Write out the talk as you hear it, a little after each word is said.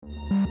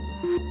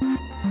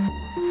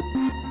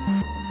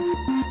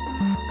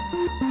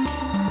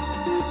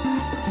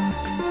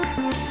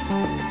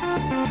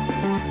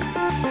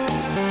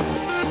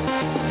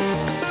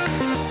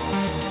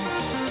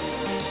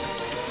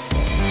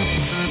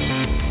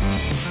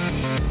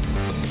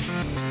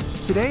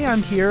Today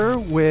I'm here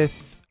with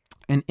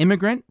an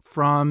immigrant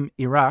from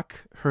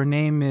Iraq. Her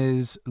name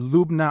is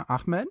Lubna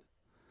Ahmed.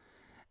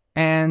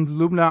 And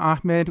Lubna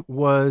Ahmed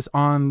was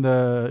on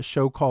the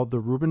show called The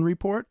Rubin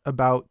Report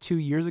about 2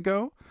 years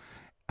ago.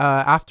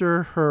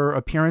 After her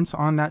appearance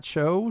on that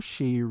show,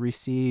 she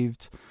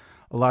received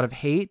a lot of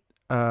hate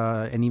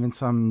and even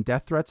some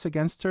death threats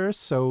against her.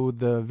 So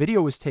the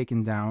video was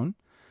taken down,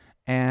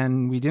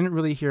 and we didn't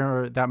really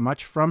hear that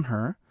much from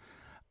her.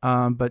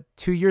 But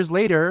 2 years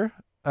later,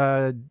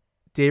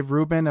 Dave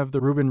Rubin of The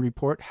Rubin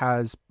Report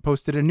has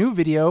posted a new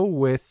video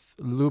with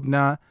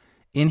Lubna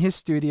in his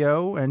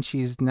studio, and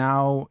she's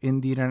now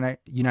in the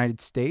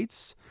United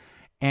States.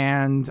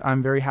 And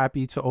I'm very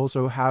happy to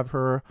also have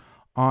her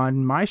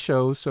on my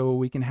show so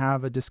we can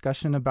have a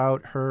discussion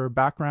about her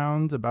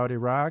background, about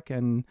Iraq,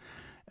 and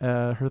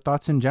her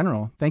thoughts in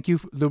general. Thank you,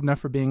 Lubna,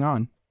 for being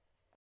on.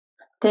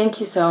 Thank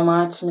you so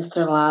much,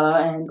 Mr. Lalo,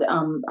 and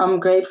I'm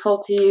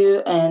grateful to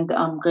you, and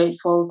I'm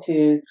grateful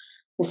to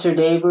Mr.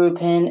 Dave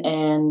Rubin,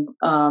 and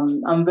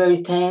I'm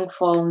very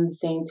thankful at the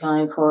same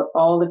time for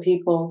all the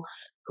people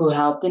who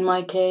helped in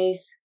my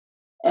case,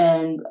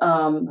 and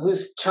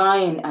who's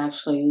trying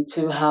actually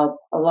to help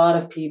a lot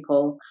of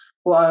people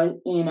who are,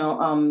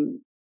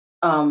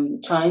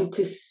 trying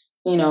to,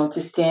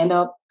 to stand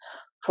up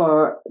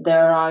for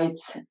their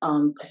rights,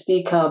 to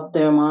speak up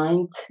their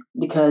minds,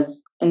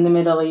 because in the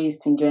Middle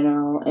East in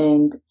general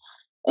and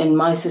in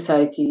my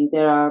society,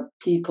 there are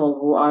people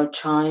who are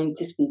trying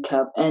to speak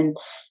up. And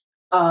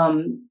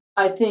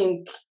I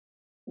think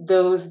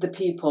the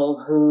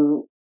people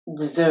who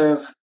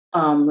deserve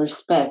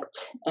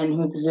respect and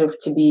who deserve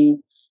to be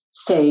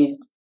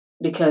saved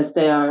because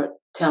they are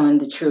telling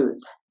the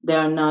truth. They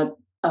are not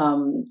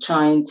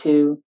trying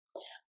to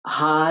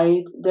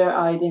hide their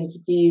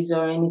identities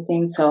or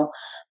anything. So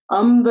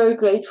I'm very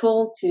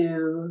grateful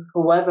to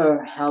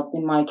whoever helped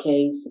in my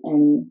case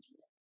and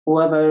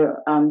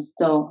whoever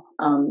still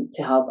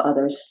to help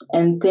others.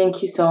 And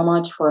thank you so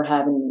much for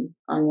having me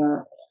on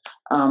your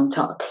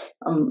talk.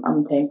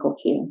 I'm thankful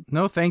to you.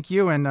 No, thank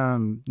you.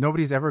 And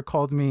nobody's ever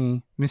called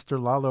me Mr.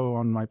 Lalo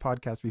on my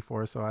podcast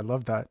before, so I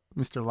love that,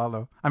 Mr.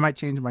 Lalo. I might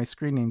change my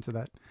screen name to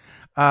that.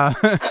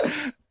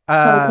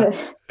 Okay.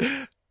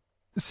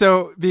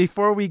 So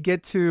before we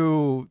get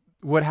to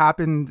what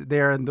happened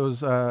there in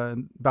those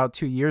about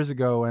 2 years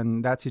ago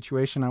and that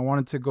situation, I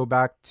wanted to go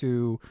back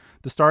to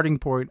the starting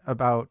point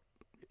about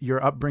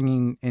your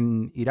upbringing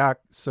in Iraq.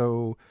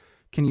 So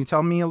can you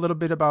tell me a little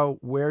bit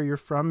about where you're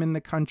from in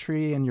the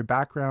country and your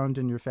background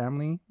and your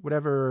family,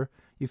 whatever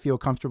you feel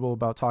comfortable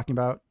about talking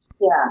about?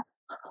 Yeah.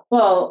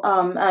 Well,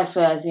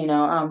 actually, as you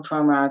know, I'm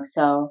from Iraq,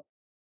 so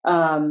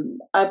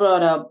I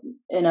brought up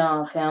in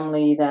a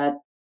family that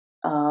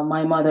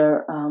my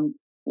mother,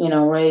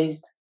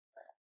 raised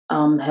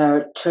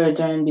her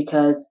children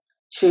because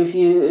she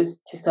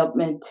refused to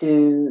submit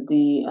to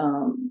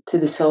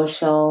the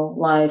social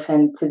life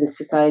and to the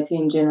society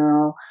in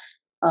general.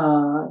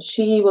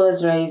 She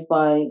was raised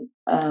by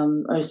a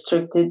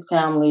restricted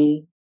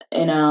family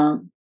in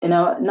a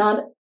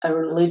not a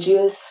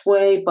religious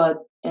way, but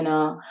in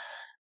a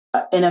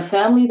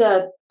family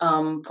that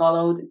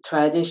followed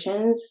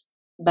traditions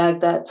back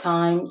that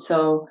time.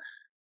 So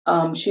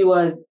she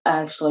was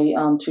actually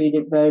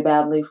treated very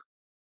badly,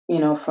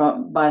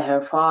 by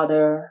her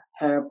father,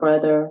 her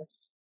brother,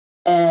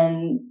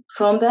 and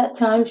from that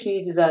time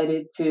she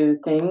decided to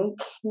think,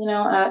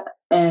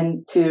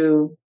 and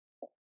to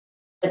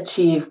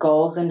achieve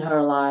goals in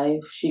her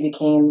life. She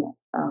became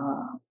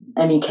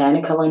a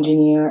mechanical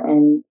engineer,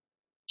 and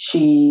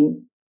she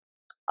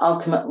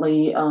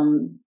ultimately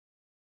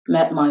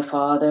met my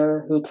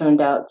father, who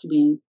turned out to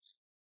be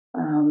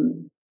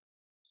um,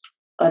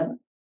 a,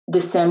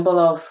 the symbol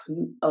of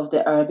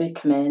the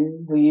Arabic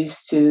men who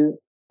used to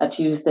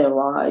abuse their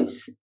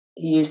wives.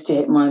 He used to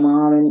hit my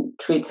mom and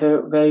treat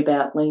her very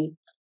badly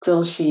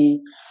till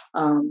she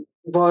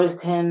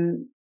divorced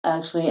him,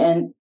 actually.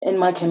 And in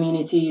my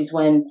communities,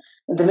 when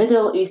the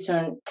Middle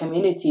Eastern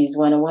communities,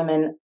 when a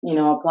woman,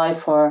 applied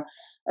for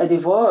a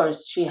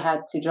divorce, she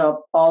had to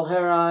drop all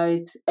her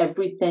rights,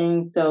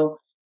 everything. So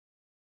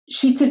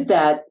she took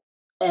that,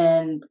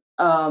 and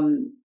for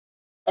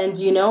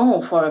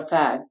a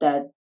fact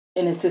that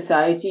in a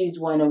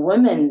societies when a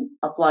woman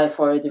apply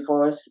for a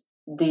divorce,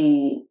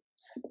 the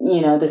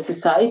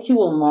society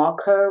will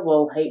mock her,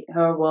 will hate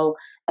her, will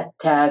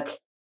attack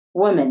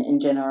women in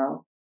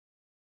general.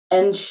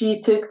 And she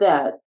took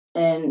that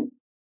and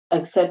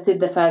accepted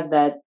the fact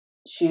that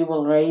she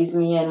will raise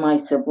me and my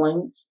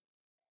siblings.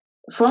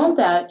 From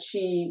that,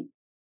 she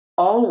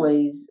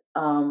always,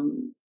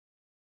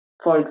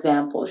 for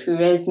example, she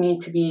raised me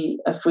to be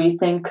a free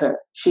thinker.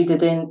 She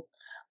didn't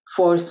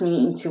force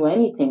me into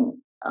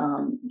anything.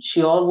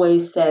 She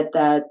always said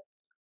that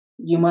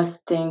you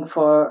must think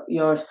for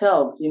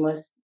yourselves. You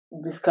must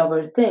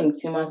discover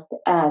things. You must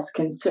ask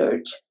and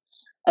search.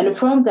 And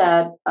from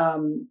that,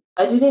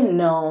 I didn't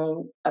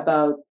know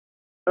about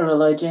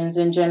religions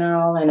in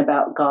general and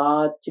about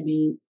God, to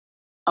be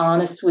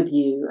honest with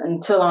you,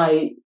 until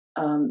I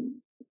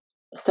um,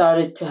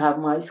 started to have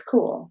my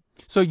school.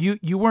 So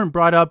you weren't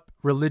brought up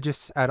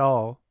religious at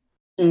all.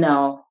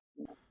 No,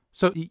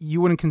 So you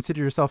wouldn't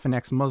consider yourself an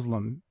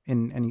ex-Muslim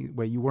in any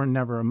way. You were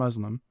never a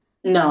Muslim.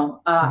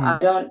 no, Hmm. I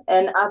don't.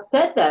 And I've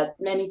said that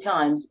many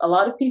times. A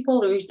lot of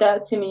people reached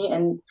out to me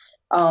and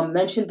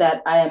mentioned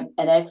that I am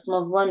an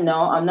ex-Muslim. No,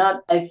 I'm not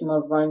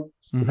ex-Muslim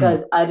Hmm.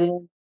 because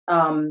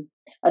um,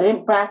 I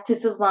didn't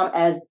practice Islam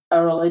as a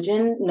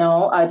religion.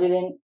 No, I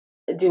didn't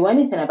do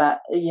anything about,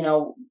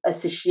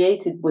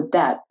 associated with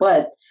that.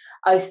 But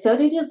I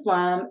studied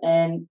Islam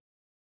and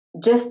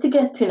just to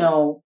get to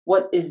know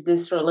what is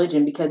this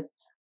religion, because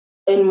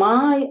in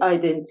my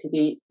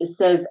identity it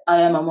says I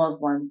am a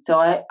Muslim, so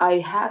I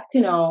have to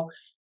know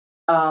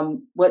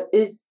what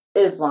is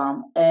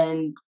Islam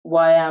and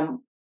why I'm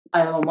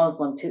a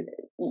Muslim too.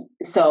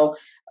 So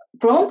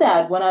from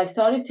that, when I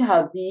started to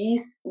have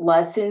these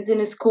lessons in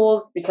the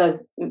schools,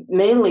 because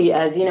mainly,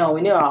 as you know,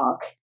 in Iraq,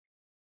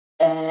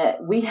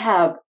 we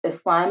have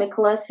Islamic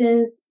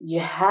lessons. You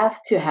have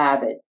to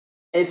have it.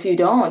 If you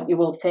don't, you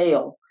will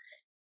fail.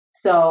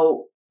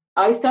 So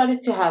I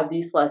started to have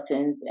these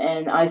lessons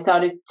and I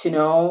started to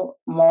know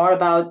more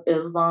about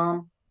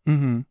Islam.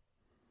 Hmm.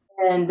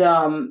 And,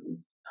 and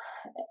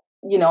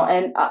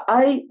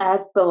I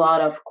asked a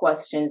lot of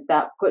questions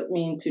that put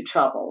me into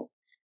trouble.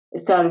 It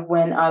started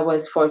when I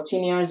was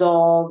 14 years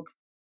old,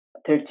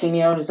 13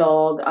 years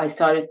old. I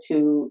started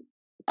to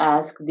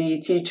ask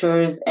the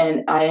teachers,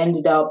 and I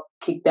ended up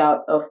kicked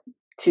out of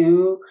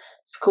two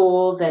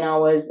schools, and I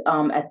was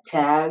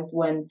attacked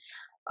when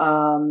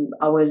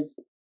I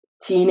was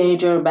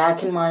teenager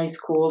back in my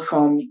school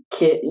from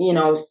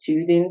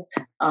students,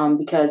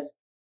 because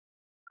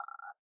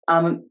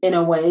I'm in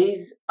a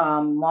ways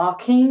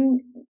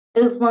mocking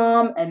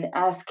Islam and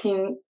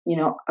asking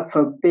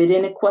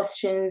forbidden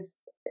questions.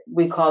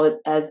 We call it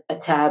as a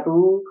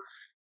taboo.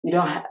 You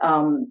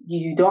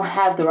don't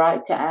have the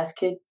right to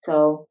ask it.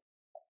 So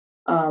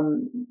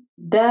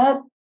that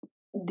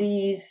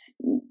these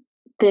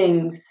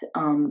things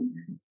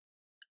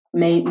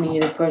made me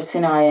the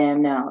person I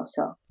am now.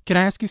 So Can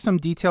I ask you some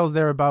details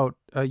there about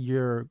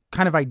your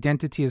kind of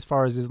identity as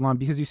far as Islam?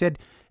 Because you said,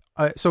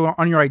 so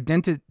on your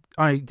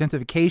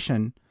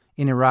identification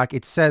in Iraq,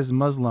 it says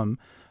Muslim,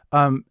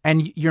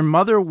 and your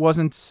mother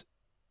wasn't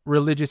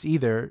religious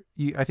either.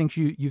 I think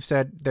you've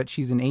said that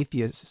she's an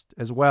atheist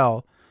as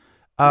well.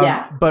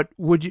 yeah. But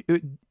would you,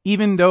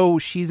 even though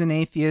she's an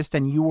atheist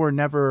and you were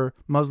never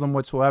Muslim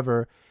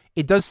whatsoever,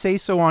 it does say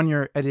so on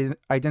your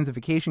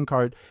identification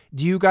card.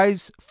 Do you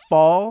guys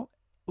fall,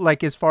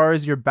 like, as far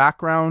as your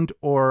background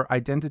or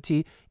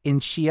identity, in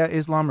Shia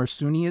Islam or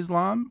Sunni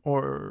Islam,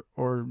 or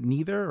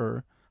neither,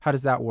 or how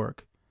does that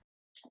work?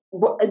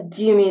 What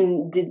do you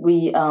mean? Did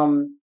we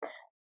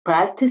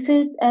practice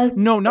it as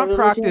No, a not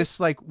religion? practice.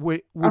 Like, Uh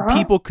would huh.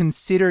 people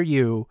consider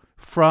you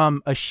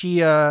from a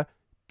Shia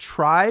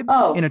tribe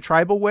in Oh, a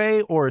tribal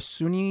way or a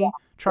Sunni yeah,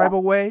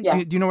 tribal way?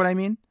 yeah, Do you know what I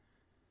mean?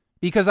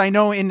 Because I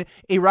know in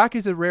Iraq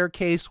is a rare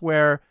case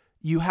where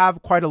you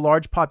have quite a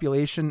large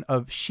population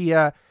of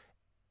Shia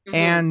yeah.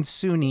 and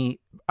Sunni.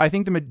 I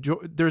think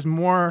there's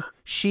more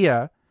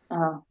Shia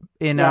Uh,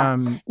 in yeah,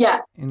 yeah,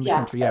 in the yeah.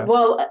 country. Yeah.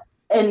 Well,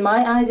 in my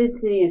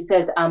identity, it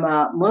says I'm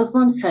a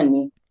Muslim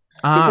Sunni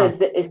Ah.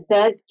 because it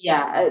says,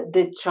 yeah,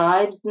 the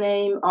tribe's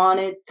name on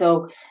it.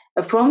 So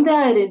from the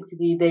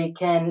identity, they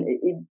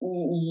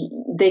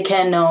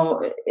can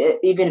know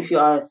even if you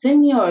are a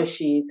Sunni or a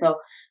Shia. So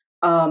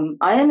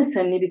I am a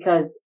Sunni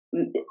because,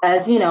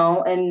 as you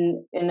know,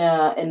 in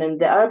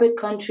the Arabic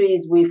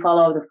countries, we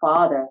follow the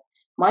father.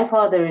 My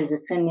father is a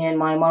Sunni, and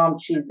my mom,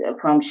 she's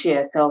from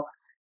Shia. So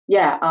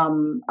yeah,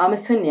 I'm a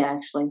Sunni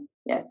actually.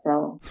 Yeah,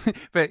 so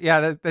But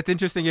yeah, that's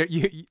interesting.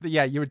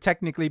 Yeah, you would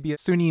technically be a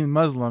Sunni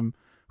Muslim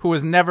who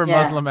was never yeah,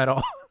 Muslim at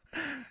all.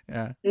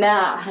 Yeah.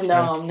 nah, Right.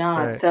 no, I'm not.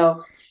 Right.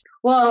 So,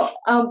 well,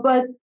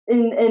 but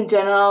in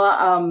general,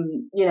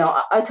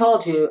 I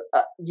told you,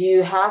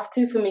 you have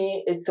to. For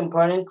me, it's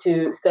important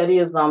to study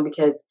Islam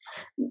because,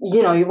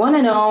 you want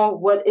to know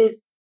what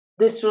is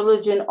this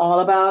religion all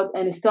about,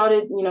 and it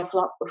started,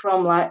 from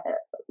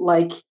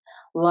like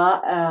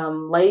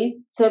late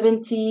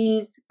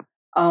 70s.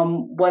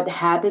 What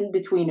happened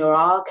between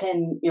Iraq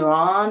and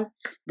Iran,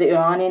 the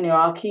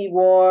Iranian-Iraqi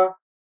war,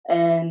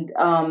 and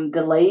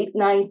the late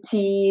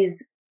 90s,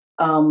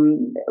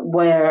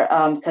 where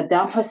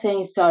Saddam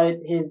Hussein started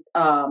his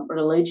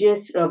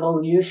religious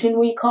revolution,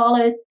 we call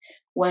it,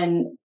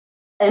 when,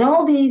 and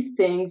all these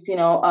things,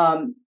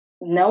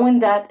 knowing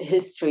that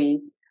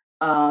history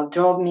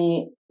drove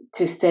me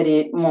to study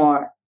it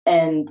more.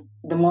 And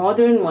the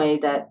modern way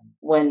that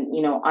when,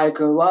 I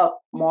grew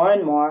up more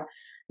and more,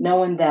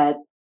 knowing that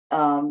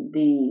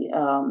the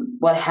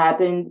what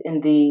happened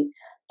in the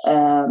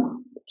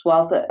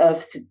 12th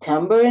of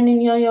September in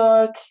New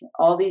York,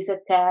 all these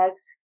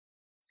attacks.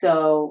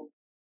 So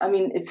I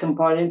mean, it's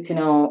important to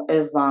know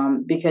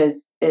Islam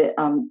because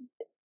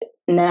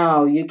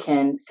now you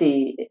can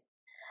see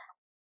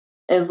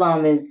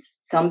Islam is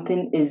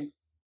something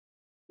is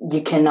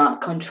you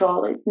cannot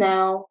control it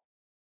now.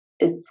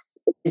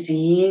 It's a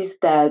disease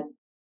that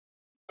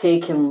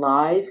taken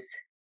lives,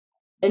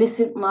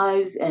 innocent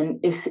lives,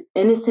 and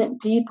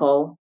innocent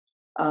people,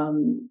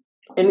 um,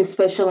 and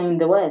especially in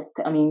the West.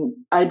 I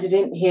mean, I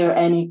didn't hear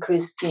any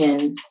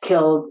Christian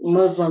killed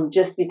Muslim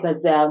just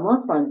because they are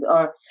Muslims,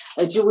 or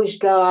a Jewish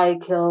guy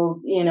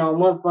killed,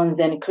 Muslims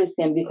and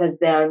Christian because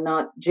they are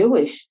not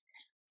Jewish.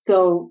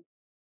 So,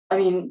 I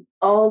mean,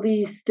 all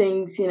these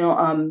things,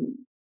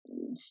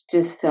 it's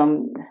just, I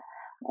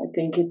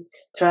think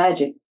it's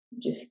tragic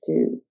just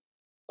to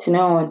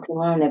know and to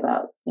learn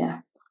about.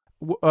 Yeah.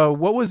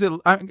 What was it?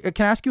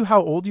 Can I ask you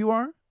how old you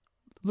are,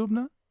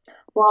 Lubna?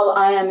 Well,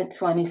 I am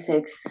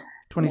 26.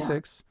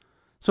 26. Yeah.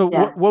 So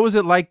yeah. what was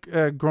it like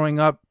growing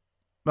up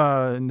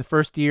in the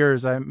first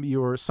years?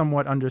 You were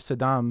somewhat under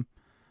Saddam,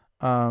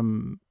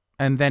 and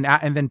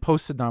then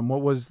post Saddam.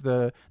 What was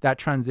that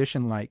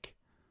transition like?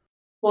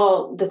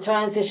 Well, the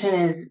transition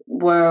is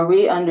where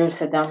we under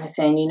Saddam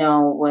Hussein.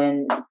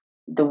 When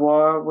the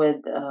war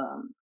with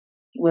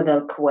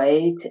Al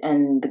Kuwait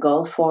and the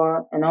Gulf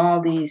War and all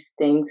these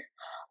things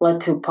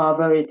led to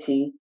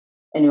poverty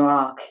in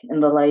Iraq in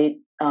the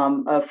late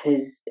of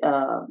his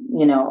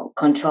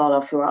control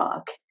of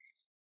Iraq.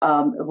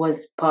 It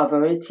was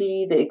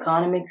poverty, the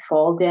economics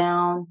fall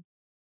down,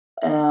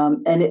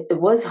 and it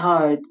was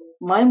hard.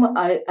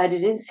 I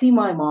didn't see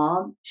my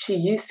mom. She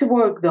used to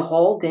work the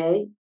whole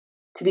day,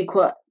 to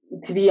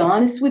be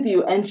honest with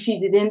you, and she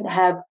didn't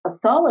have a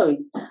salary.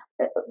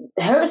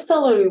 Her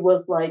salary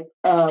was like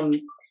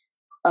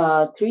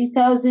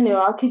 3,000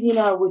 Iraqi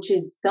dinar, which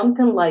is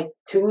something like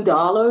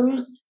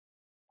 $2.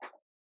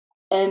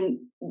 And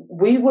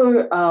we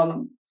were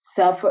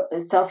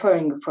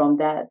suffering from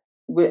that.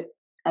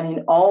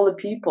 All the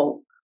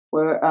people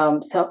were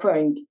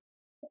suffering.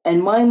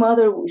 And my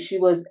mother, she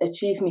was a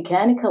chief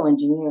mechanical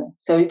engineer.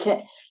 So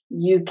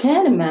you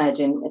can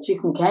imagine a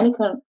chief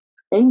mechanical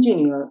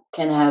engineer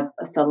can have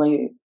a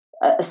salary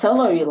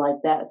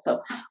like that. So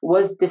it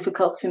was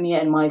difficult for me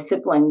and my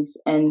siblings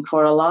and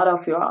for a lot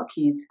of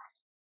Iraqis.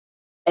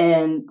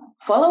 And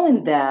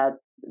following that,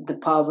 the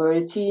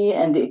poverty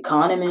and the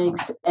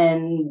economics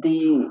and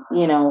the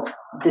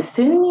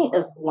Sunni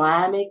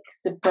Islamic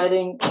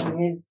spreading in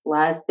his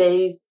last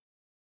days,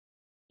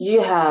 you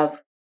have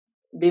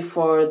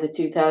after the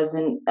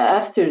 2000,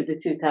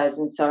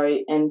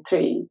 and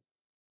 3,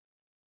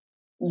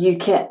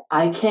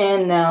 I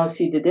can now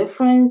see the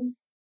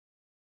difference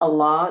a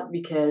lot,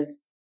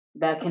 because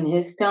back in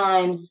his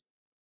times,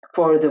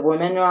 for the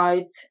women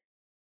rights,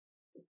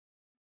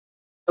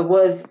 it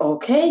was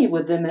okay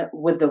with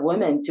the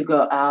women to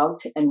go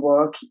out and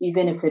work,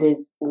 even if it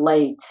is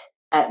late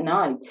at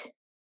night,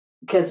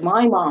 because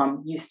my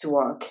mom used to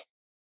work,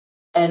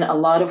 and a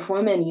lot of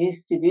women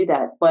used to do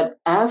that. But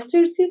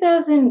after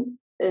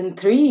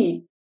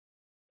 2003,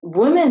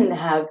 women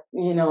have,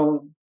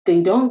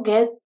 they don't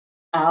get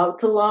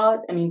out a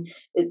lot. I mean,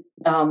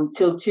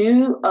 till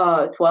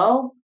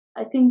 12,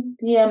 I think,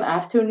 p.m.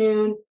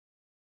 afternoon,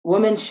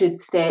 women should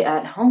stay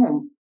at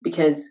home,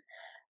 because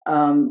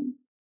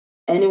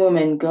any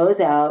woman goes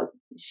out,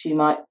 she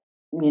might,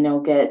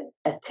 get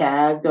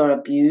attacked or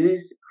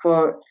abused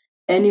for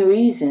any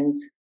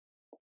reasons.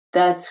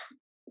 That's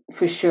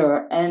for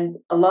sure. And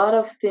a lot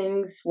of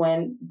things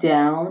went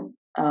down.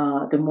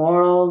 The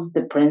morals,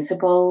 the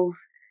principles,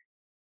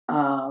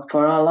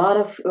 for a lot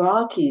of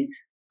Iraqis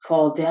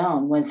fall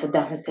down when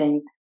Saddam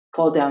Hussein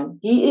fall down.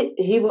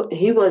 He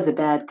was a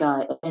bad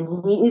guy,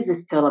 and he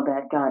is still a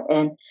bad guy.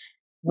 And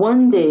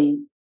one day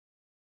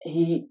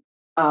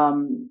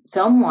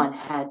someone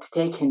had to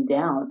take him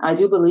down. I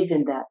do believe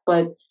in that.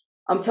 But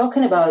I'm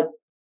talking about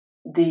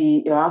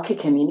the Iraqi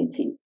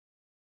community.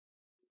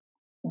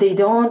 They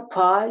don't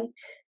fight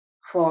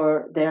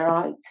for their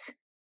rights.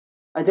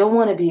 I don't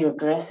want to be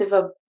aggressive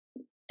or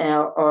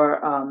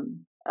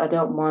I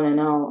don't want to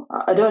know.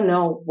 I don't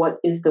know what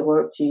is the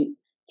word to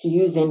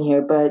use in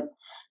here, but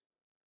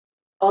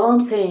all I'm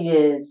saying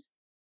is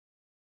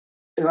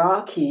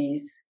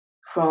Iraqis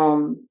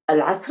from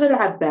Al-Asr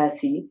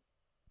al-Abbasi,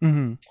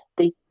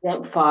 they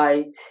didn't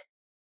fight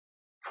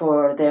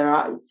for their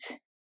rights.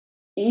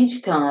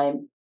 Each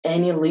time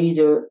any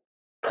leader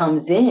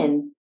comes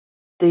in,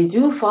 they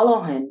do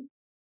follow him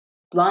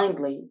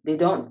blindly. They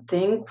don't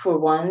think for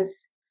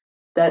once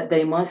that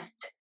they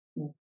must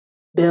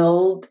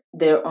build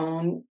their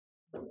own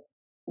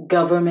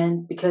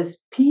government,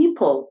 because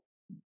people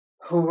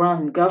who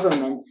run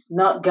governments,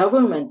 not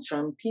governments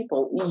run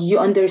people. You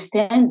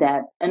understand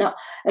that, and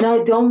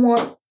I don't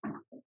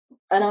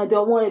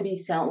want to be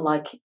sound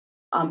like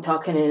I'm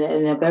talking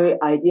in a very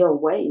ideal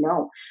way.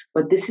 No,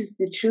 but this is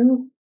the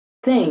true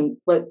thing.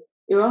 But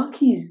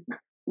Iraqis,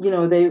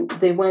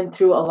 they went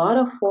through a lot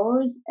of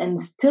wars, and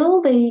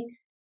still they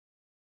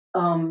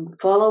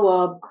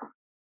follow up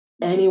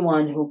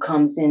anyone who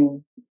comes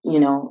in,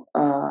 in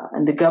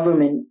the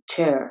government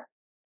chair.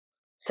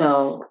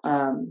 So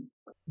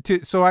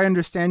so I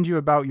understand you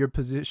about your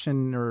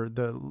position or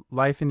the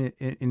life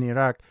in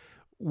Iraq.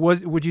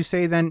 Would you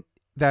say then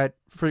that,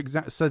 for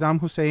example, Saddam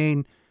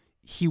Hussein,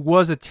 he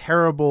was a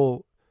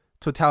terrible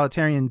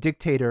totalitarian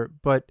dictator,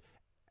 but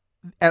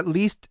at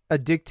least a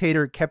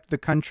dictator kept the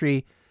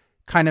country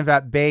kind of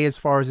at bay as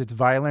far as its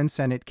violence,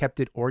 and it kept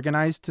it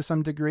organized to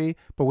some degree.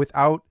 But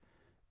without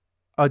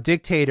a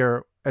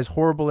dictator, as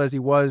horrible as he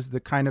was, the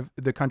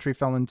country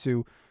fell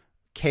into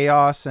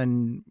chaos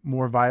and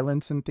more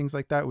violence and things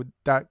like that. Would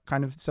that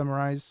kind of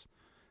summarize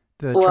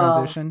the Well,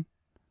 transition?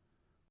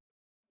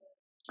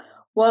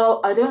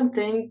 well, I don't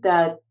think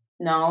that.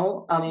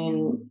 No, I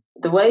mean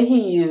the way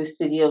he used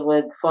to deal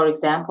with, for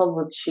example,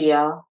 with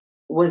Shia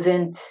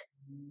wasn't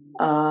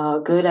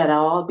good at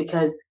all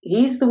because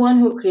he's the one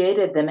who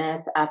created the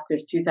mess after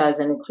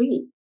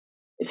 2003.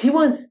 If he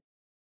was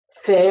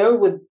fair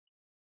with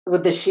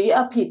the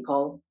Shia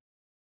people,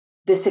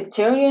 the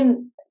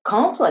sectarian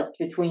conflict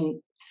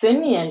between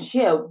Sunni and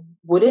Shia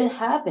wouldn't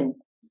happen.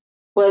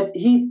 But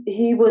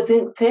he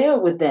wasn't fair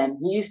with them.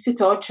 He used to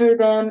torture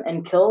them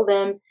and kill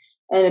them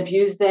and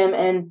abuse them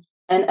and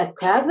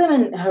attack them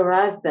and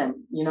harass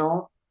them.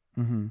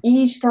 Mm-hmm.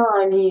 Each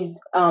time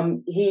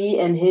he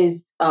and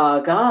his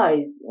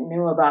guys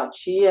knew about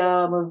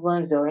Shia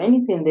Muslims or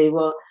anything, they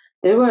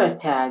were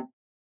attacked.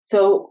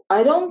 So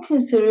I don't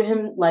consider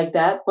him like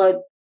that. But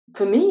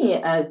for me,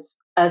 as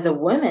a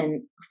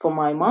woman, for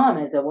my mom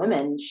as a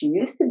woman, she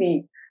used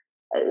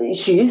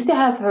to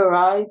have her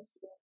eyes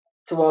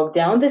to walk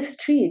down the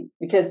street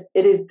because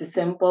it is the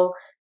simple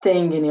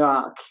thing in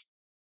Iraq.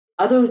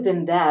 Other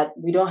than that,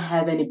 we don't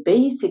have any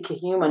basic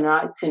human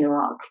rights in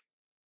Iraq.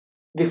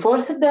 Before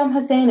Saddam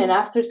Hussein and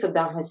after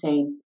Saddam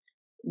Hussein,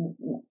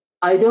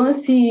 I don't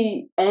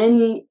see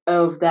any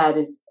of that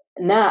is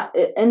now,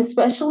 and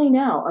especially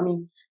now.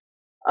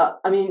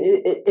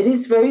 It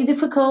is very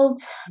difficult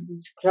to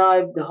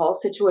describe the whole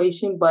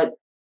situation, but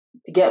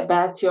to get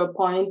back to your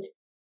point,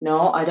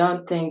 no, I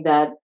don't think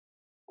that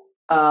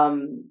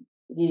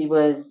he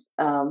was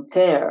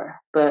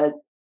fair, but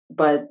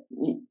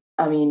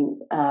I mean,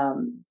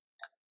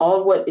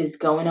 all what is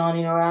going on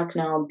in Iraq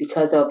now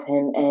because of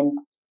him and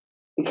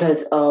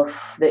because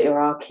of the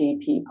Iraqi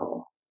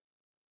people.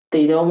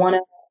 They don't want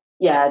to,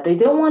 yeah, they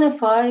don't want to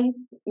fight.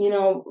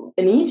 In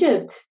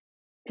Egypt,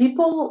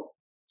 people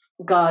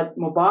got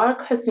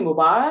Hosni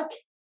Mubarak,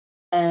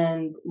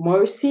 and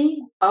Morsi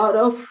out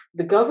of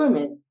the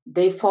government.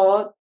 They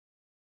fought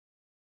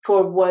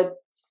for what,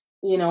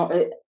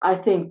 I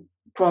think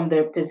from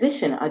their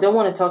position. I don't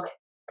want to talk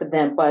for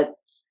them, but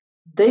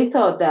they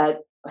thought that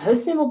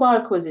Hosni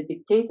Mubarak was a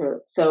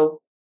dictator,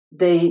 so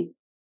they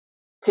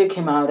took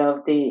him out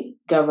of the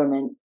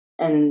government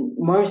and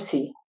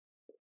Morsi,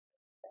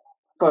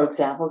 for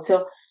example.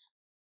 So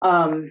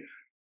um,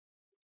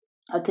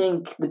 I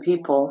think the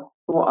people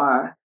who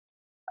are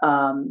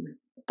um,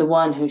 the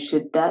one who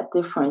should that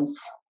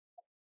difference.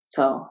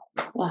 So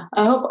yeah,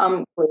 I hope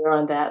I'm clear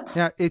on that.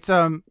 Yeah, it's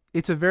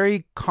a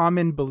very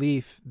common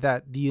belief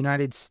that the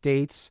United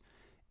States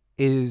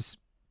is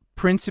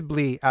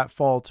principally at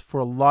fault for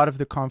a lot of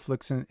the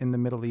conflicts in the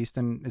Middle East,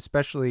 and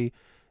especially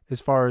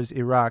as far as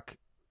Iraq.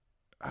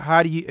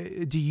 How do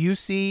you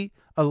see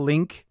a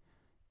link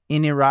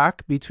in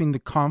Iraq between the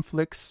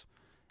conflicts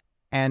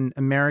and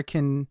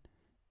American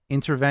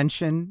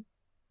intervention?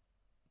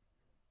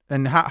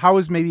 And how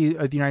is maybe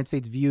the United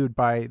States viewed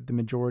by the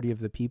majority of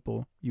the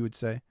people, you would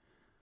say?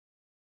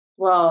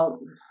 Well,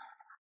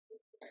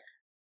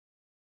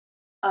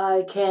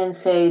 I can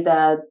say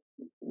that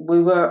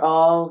we were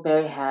all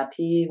very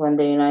happy when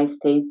the United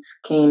States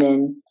came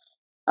in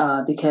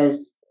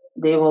because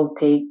they will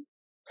take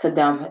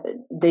Saddam.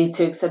 They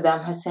took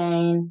Saddam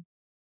Hussein.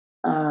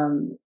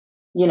 Um,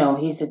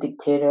 he's a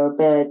dictator,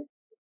 but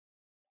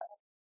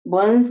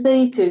once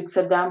they took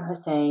Saddam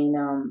Hussein,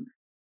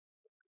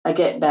 I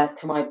get back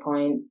to my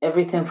point.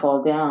 Everything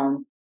fall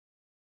down.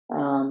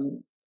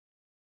 Um,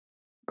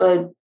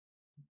 but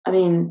I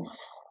mean,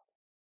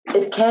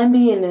 it can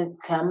be in a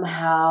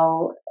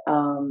somehow.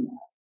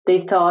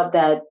 They thought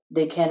that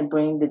they can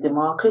bring the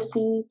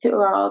democracy to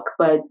Iraq,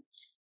 but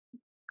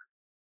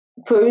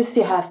first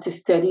you have to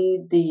study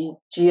the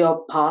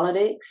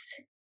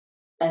geopolitics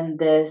and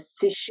the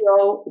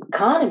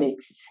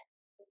socio-economics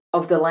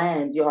of the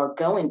land you are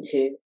going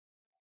to,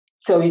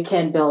 so you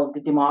can build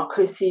the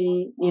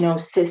democracy,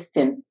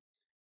 system.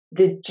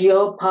 The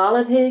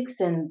geopolitics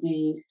and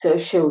the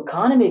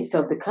socio-economics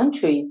of the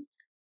country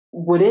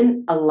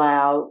wouldn't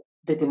allow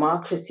the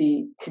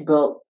democracy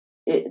to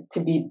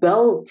be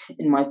built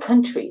in my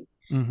country.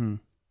 Mm-hmm.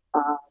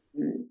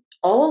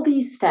 All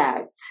these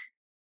facts,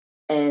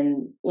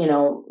 and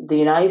the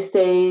United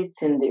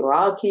States and the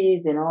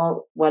Iraqis and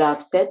all what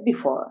I've said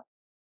before,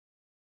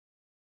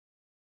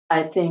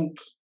 I think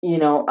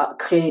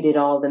created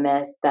all the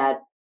mess that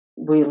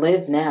we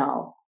live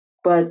now.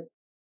 But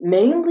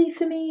mainly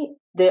for me,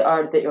 they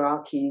are the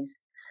Iraqis.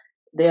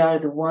 They are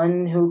the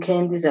one who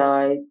can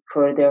decide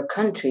for their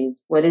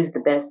countries what is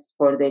the best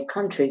for their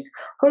countries.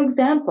 For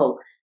example,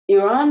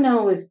 Iran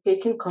now is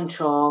taking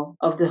control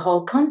of the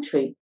whole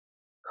country.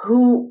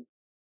 Who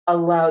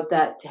allowed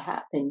that to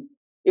happen.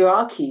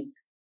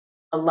 Iraqis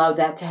allowed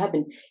that to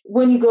happen.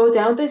 When you go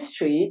down the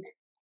street,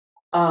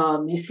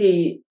 you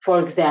see,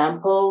 for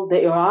example,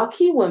 the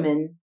Iraqi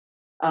women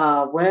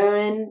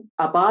wearing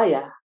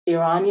abaya,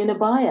 Iranian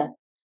abaya.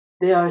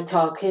 They are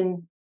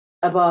talking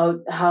about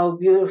how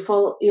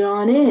beautiful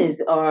Iran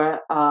is, or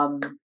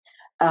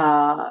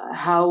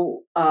how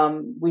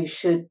we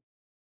should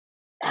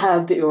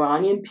have the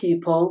Iranian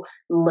people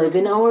live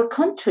in our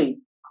country.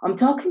 I'm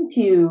talking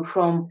to you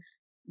from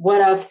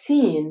what I've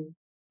seen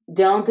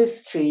down the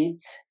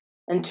streets,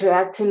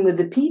 interacting with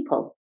the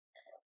people.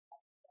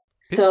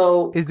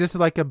 So, Is this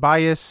like a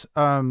bias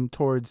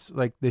towards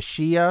like the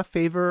Shia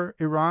favor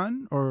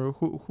Iran, or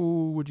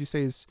who would you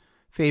say is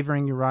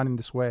favoring Iran in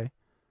this way?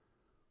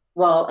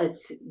 well,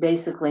 it's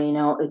basically,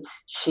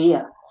 it's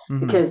Shia,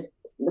 Mm-hmm. because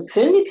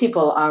Sunni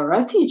people are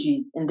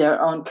refugees in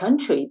their own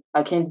country.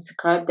 I can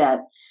describe that.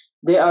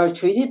 They are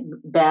treated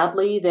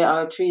badly. They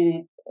are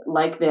treated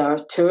like they are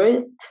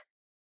tourists.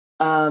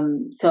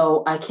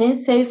 So I can't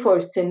say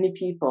for Sunni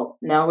people.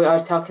 Now we are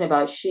talking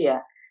about Shia.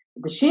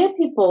 The Shia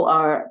people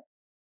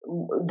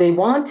they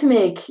want to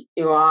make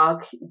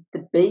Iraq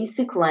the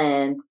basic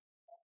land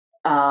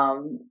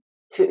um,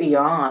 to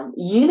Iran.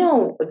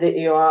 The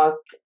Iraq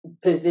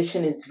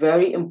position is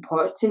very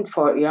important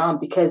for Iran,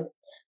 because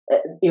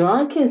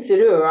Iran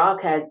consider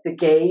Iraq as the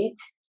gate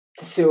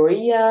to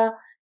Syria,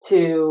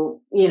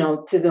 to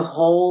the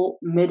whole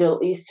Middle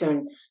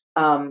Eastern.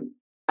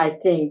 I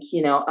think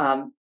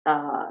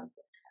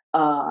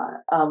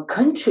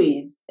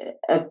countries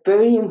at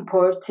very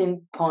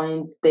important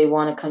points they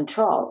want to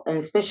control, and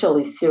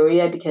especially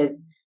Syria,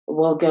 because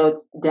we'll go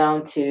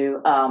down to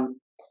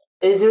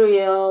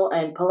Israel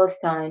and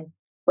Palestine.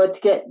 But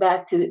to get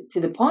back to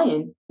the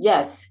point,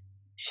 yes,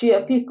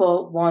 Shia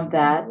people want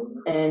that,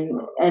 and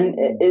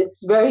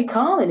it's very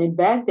common in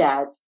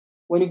Baghdad.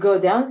 When you go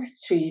down the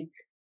streets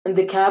in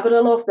the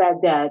capital of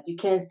Baghdad, you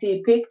can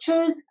see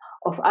pictures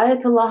of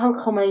Ayatollah al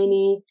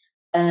Khomeini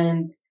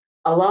and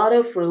a lot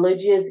of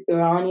religious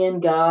Iranian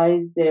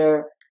guys.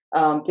 Their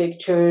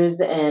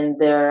pictures and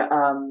their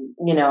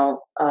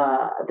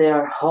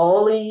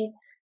holy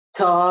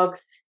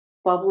talks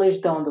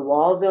published on the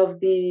walls of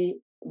the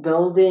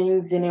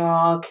buildings in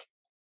Iraq,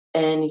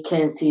 and you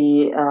can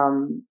see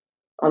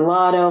a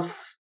lot of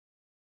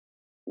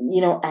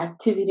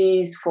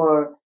activities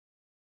for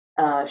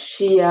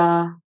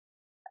Shia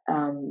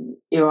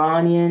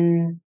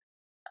Iranian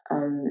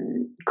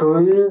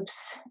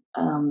groups.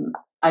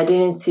 I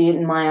didn't see it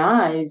in my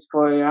eyes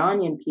for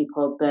Iranian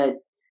people, but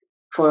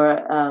for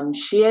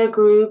Shia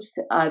groups,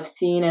 I've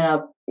seen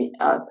it.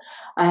 I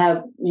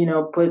have,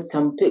 put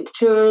some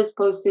pictures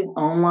posted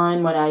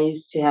online when I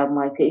used to have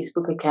my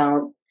Facebook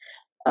account.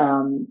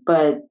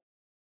 But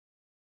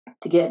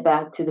to get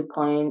back to the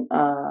point,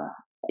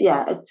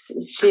 yeah, it's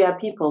Shia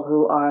people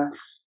who are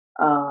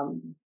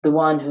the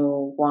one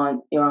who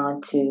want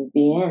Iran to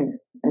be in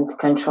and to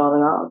control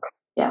Iraq.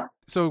 Yeah.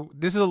 So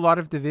this is a lot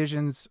of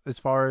divisions as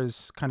far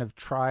as kind of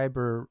tribe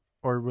or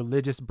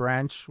religious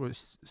branch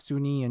with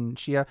Sunni and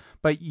Shia.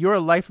 But you're a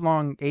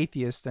lifelong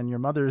atheist, and your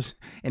mother's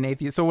an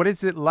atheist. So what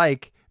is it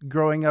like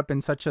growing up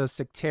in such a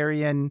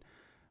sectarian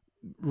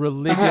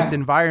religious Uh-huh.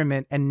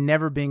 environment and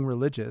never being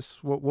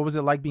religious? What was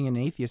it like being an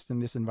atheist in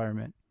this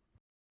environment?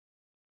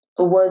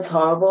 It was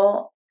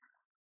horrible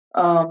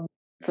um,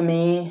 for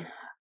me.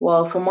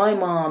 Well, for my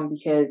mom,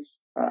 because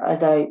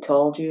as I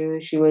told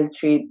you, she was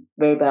treated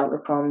very badly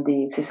from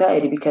the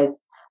society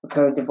because of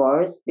her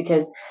divorce.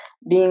 Because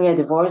being a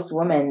divorced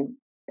woman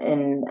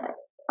in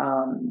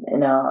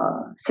in a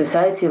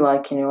society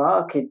like in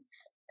Iraq,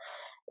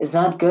 it's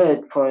not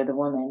good for the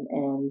woman.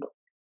 And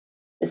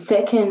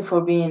second,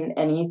 for being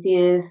an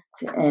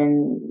atheist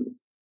and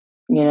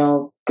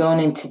going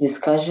into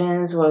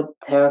discussions with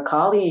her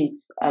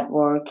colleagues at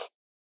work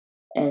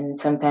and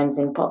sometimes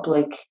in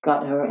public,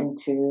 got her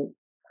into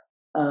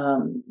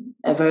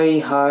a very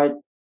hard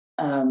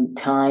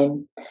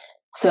time.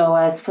 So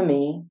as for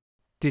me,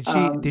 Did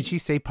she um,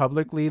 say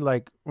publicly,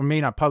 like, or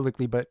maybe not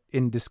publicly, but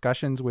in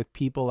discussions with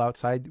people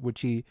outside, would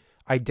she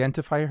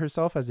identify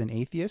herself as an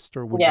atheist,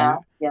 or would yeah,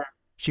 you? yeah,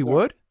 She yeah,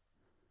 would.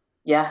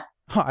 yeah.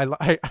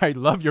 I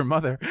love your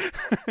mother.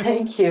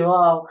 Thank you.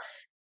 Well,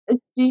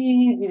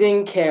 she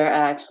didn't care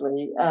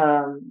actually.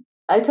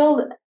 I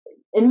told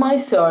in my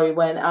story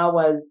when I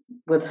was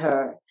with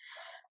her.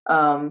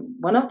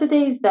 One of the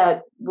days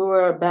that we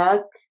were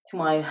back to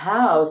my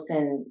house,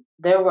 and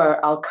there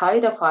were Al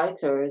Qaeda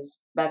fighters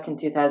back in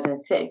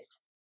 2006,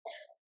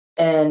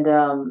 and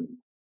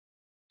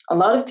a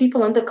lot of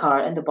people in the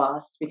car, in the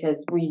bus,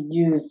 because we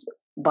use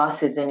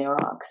buses in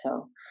Iraq.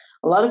 So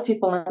a lot of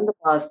people in the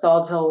bus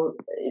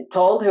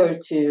told her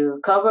to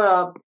cover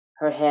up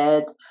her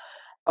head,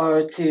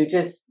 or to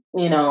just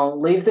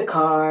leave the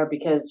car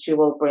because she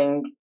will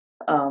bring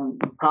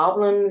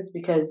problems,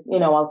 because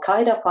Al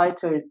Qaeda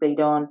fighters, they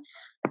don't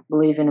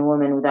believe in a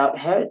woman without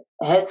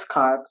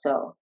headscarf.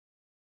 So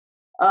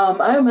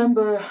I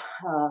remember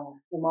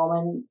the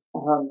moment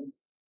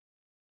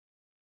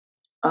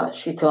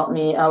she told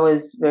me. I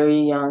was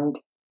very young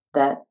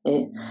that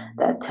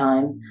that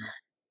time.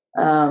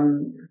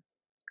 Um,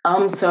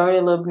 I'm sorry,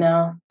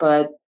 Lubna,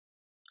 but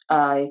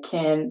I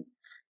can't.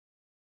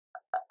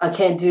 I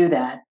can't do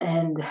that.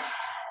 And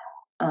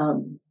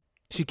um,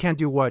 She can't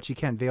do what? She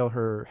can't veil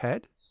her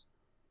head?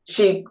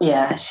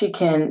 yeah, she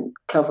can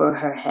cover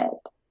her head.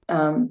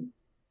 Um,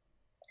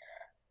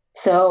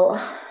 so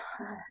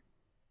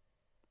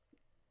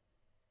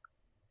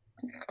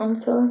I'm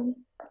sorry.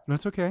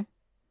 That's okay.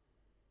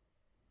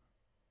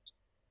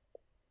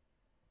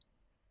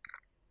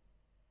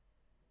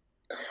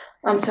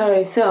 I'm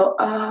sorry. So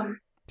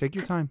Take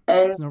your time.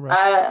 and There's no rush.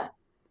 I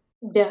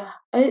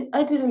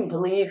didn't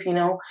believe,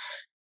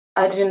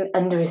 I didn't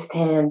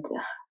understand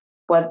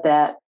what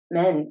that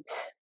meant.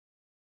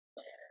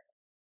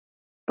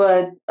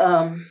 But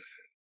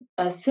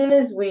as soon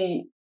as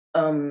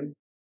um,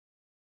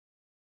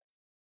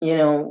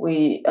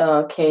 we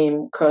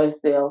came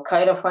across the Al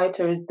Qaeda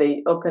fighters,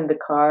 they opened the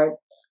card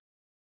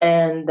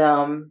and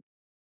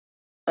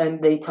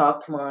they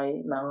talked to my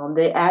mom.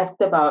 They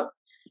asked about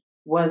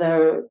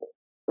whether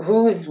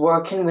who's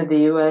working with the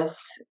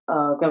U.S.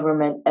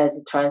 Government as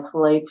a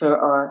translator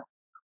or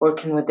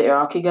working with the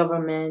Iraqi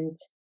government.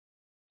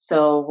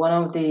 So one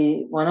of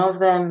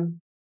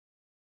them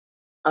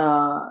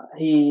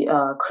he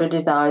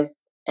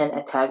criticized and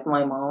attacked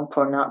my mom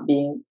for not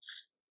being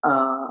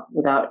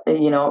without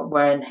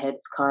wearing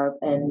headscarf,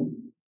 and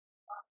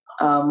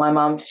my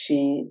mom,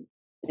 she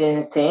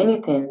didn't say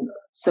anything,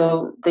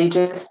 so they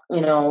just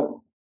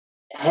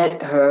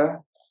hit her,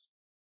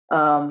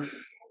 um,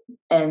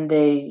 and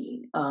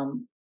they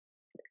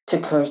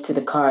took her to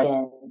the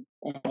car,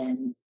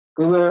 and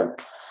we were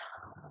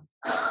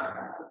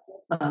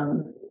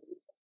um,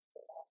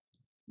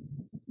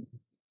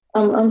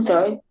 I'm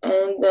sorry,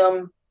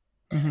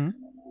 Mm-hmm.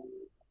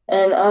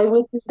 and I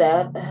witnessed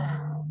that.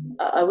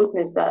 I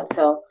witnessed that.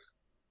 So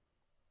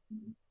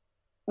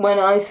when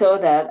I saw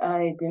that,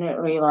 I didn't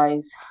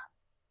realize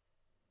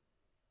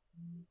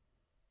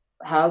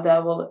how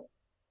that will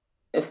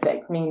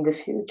affect me in the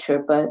future,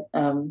 but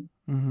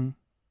Mm-hmm.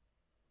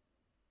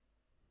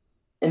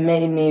 it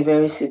made me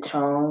very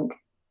strong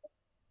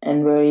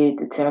and very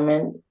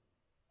determined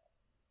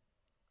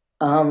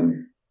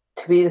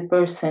to be the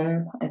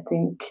person I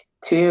think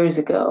 2 years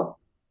ago.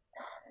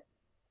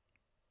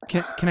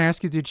 Can I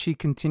ask you, did she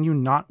continue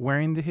not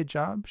wearing the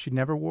hijab? She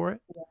never wore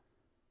it?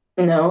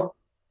 No,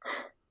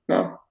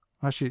 no,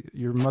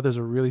 Your mother's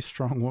a really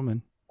strong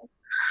woman.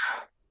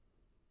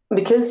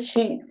 because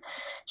she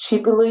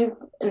believed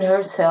in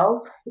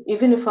herself.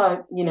 Even if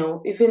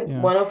even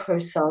Yeah. one of her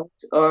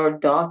sons or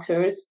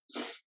daughters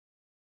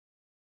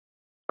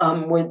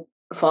would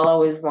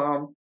follow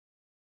Islam,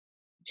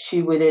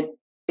 she wouldn't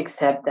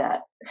accept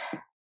that.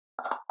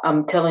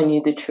 I'm telling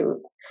you the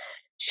truth.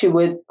 She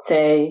would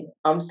say,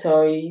 "I'm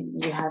sorry,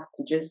 you have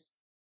to just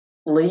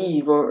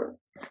leave," or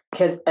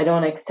because I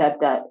don't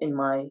accept that in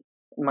my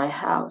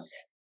house.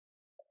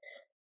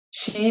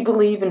 She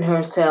believed in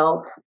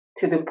herself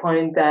to the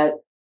point that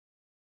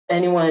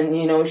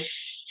anyone,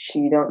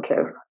 she don't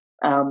care.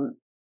 Um,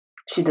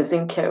 she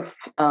doesn't care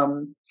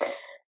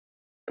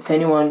if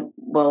anyone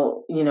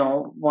will,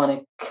 want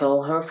to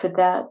kill her for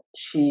that.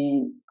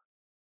 She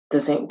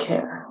doesn't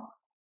care.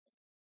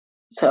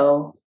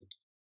 So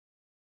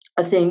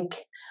I think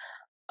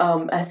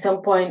at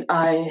some point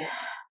I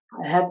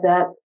have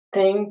that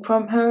thing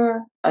from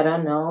her. I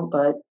don't know,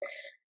 but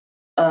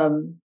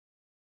um,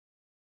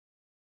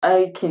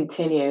 I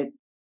continued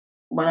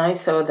when I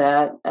saw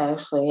that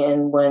actually,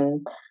 and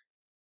when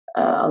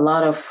a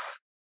lot of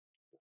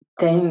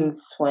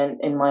things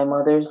went in my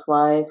mother's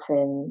life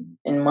and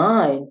in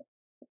mine.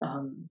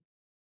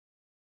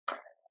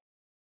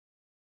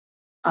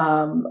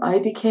 Um, I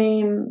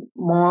became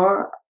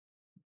more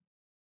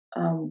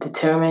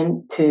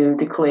determined to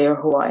declare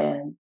who I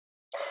am,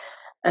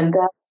 and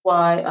that's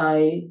why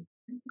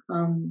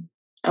um,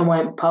 I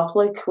went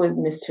public with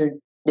Mr.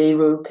 Dave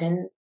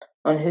Rupin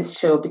on his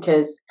show,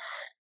 because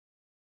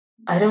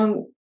I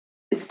don't.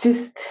 It's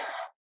just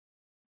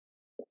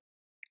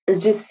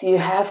you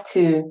have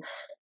to.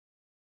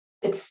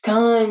 It's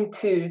time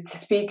to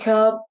speak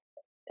up.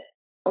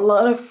 A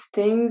lot of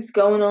things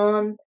going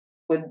on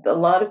with a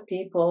lot of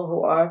people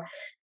who are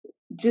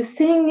just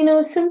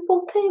saying,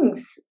 simple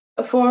things.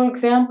 For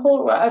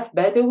example, Raif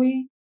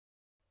Badawi.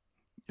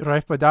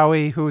 Raif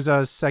Badawi, who's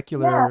a Yeah.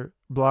 secular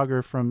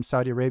blogger from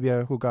Saudi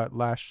Arabia who got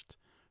lashed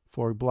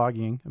for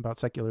blogging about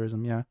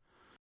secularism. Yeah.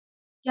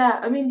 Yeah,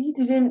 I mean, he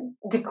didn't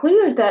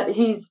declare that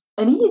he's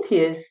an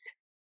atheist.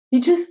 He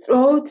just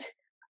wrote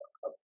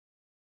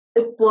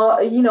a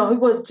blog, he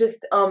was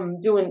just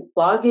doing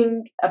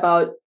blogging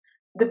about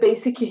the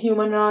basic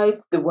human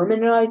rights, the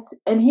women rights,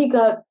 and he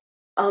got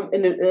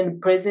in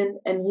prison,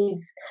 and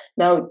he's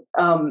now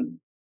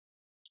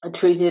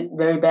treated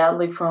very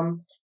badly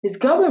from his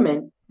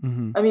government.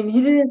 Mm-hmm. I mean,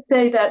 he didn't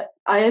say that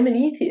I am an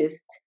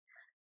atheist.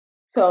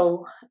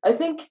 So I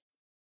think,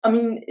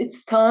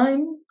 it's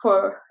time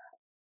for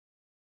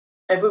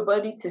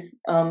everybody to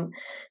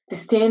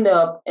stand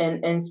up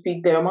and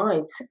speak their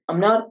minds. I'm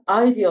not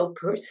ideal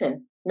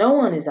person. No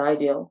one is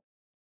ideal,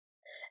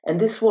 and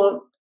this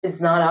world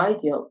is not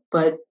ideal.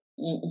 But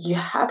you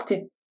have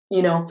to,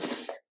 you know,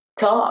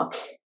 talk.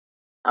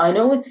 I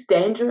know it's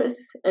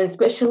dangerous, and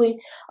especially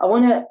I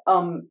want to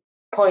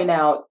point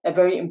out a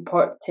very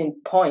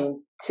important point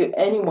to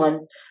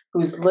anyone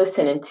who's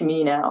listening to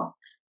me now.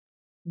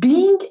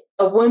 Being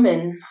a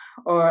woman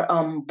or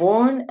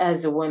born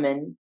as a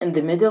woman in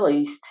the Middle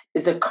East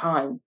is a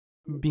crime.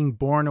 Being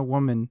born a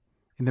woman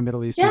in the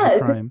Middle East is Yeah, a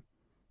crime.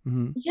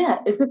 Mm-hmm. yeah,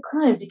 it's a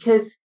crime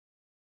because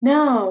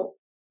now,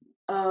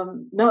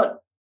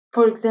 not,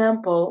 for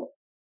example,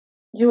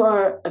 you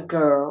are a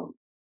girl.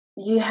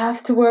 You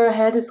have to wear a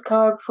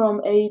headscarf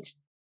from age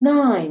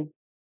 9.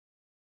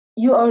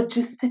 You are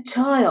just a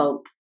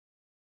child.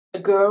 A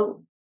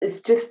girl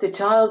is just a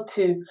child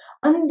to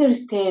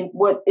understand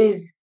what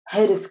is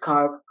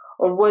headscarf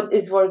or what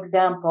is, for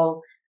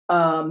example,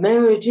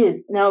 marriage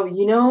is. Now,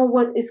 you know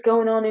what is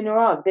going on in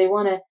Iraq. They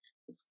want to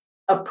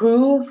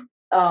approve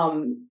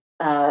Al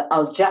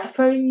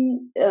Jafari.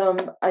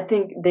 I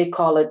think they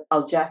call it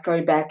Al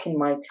Jafari back in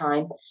my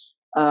time.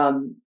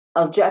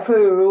 Al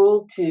Jafari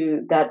rule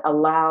to that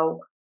allow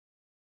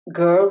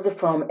girls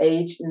from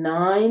age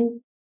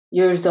 9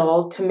 years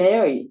old to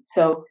marry.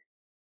 So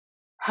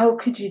how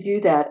could you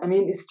do that? I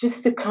mean, it's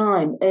just a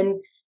crime.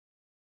 And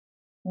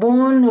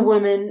born a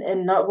woman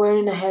and not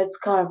wearing a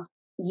headscarf,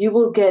 you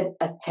will get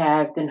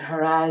attacked and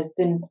harassed,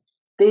 and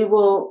they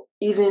will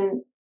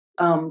even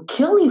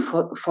kill you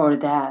for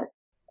that.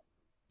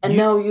 And You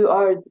now you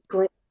are.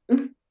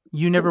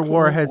 you never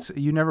wore a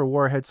Continue.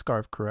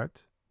 headscarf,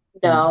 correct?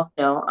 No,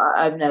 no,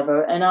 I've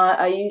never. And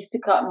I used to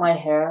cut my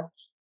hair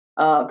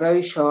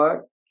very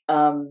short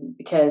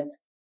because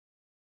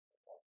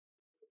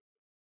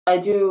I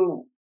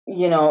do,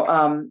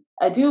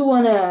 I do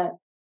want to.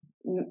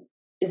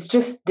 It's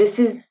just this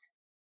is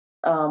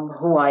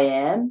who I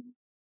am.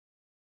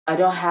 I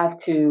don't have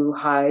to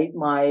hide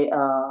my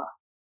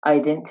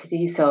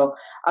identity, so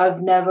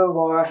I've never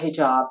wore a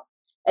hijab,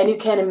 and you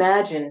can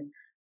imagine,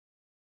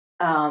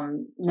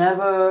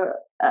 never.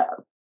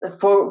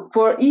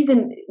 For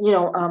even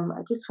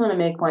I just want to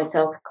make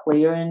myself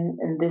clear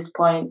in this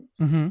point.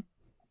 Mm-hmm.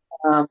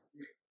 Um,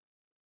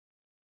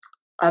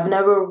 I've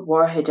never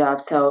wore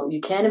hijab, so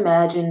you can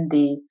imagine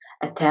the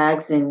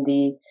attacks and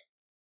the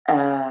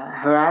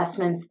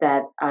harassments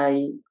that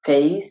I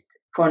faced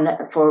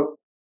for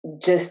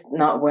just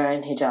not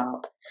wearing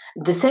hijab.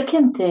 The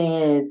second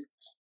thing is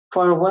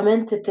for a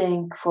woman to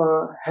think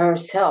for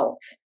herself,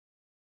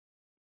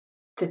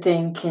 to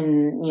think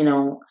in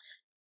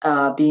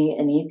being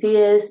an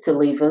atheist, to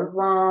leave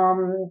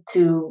Islam,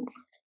 to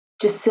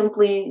just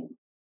simply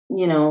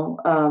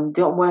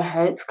don't wear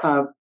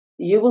headscarf.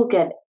 You will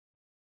get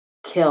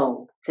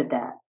killed for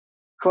that.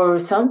 For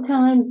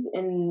sometimes,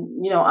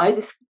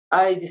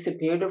 I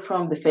disappeared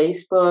from the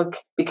Facebook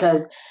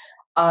because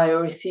I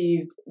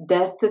received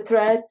death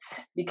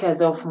threats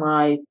because of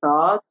my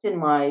thoughts and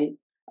my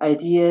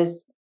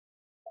ideas,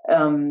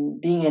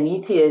 being an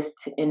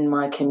atheist in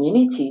my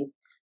community.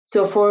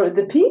 So, for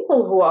the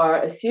people who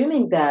are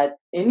assuming that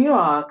in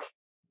Iraq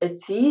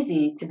it's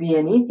easy to be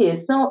an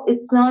atheist, no,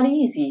 it's not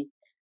easy.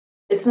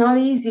 It's not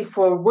easy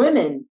for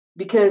women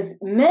because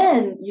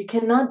men, you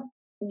cannot,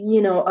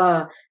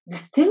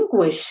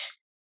 distinguish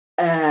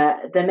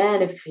the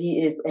man if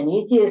he is an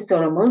atheist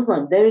or a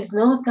Muslim. There is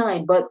no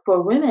sign, but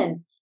for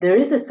women, there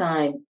is a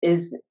sign: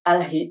 is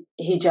al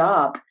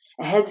hijab,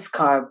 a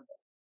headscarf.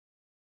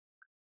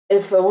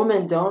 If a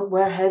woman don't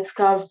wear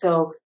headscarf,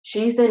 so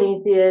she's an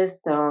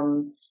atheist.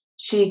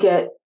 She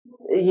get,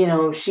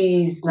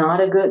 she's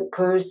not a good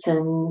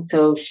person,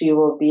 so she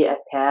will be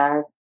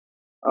attacked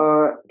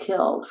or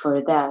killed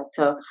for that.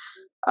 So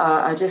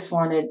I just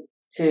wanted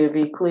to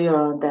be clear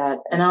on that.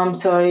 And I'm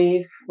sorry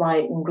if my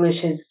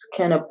English is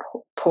kind of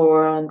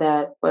poor on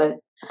that, but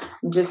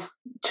I'm just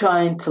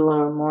trying to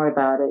learn more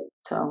about it.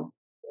 So,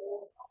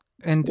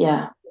 And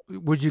yeah.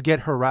 would you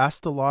get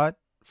harassed a lot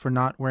for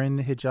not wearing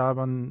the hijab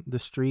on the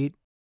street?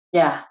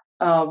 Yeah.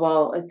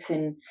 Well, it's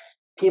in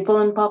people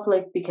in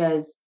public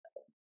because,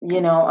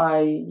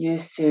 I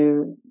used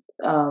to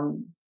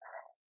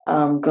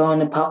go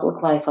into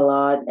public life a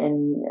lot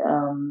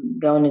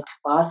and going into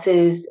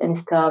buses and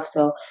stuff.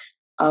 So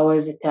I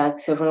was attacked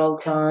several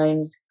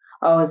times.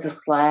 I was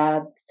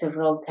slapped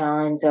several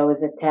times. I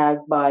was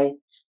attacked by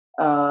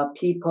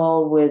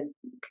people with,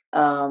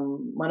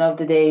 one of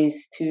the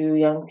days, 2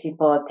 young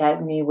people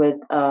attacked me with,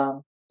 I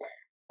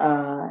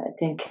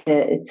think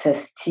it's a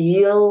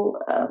steel.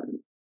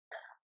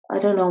 I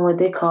don't know what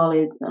they call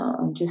it.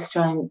 I'm just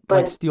trying,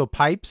 Like but steel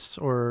pipes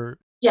or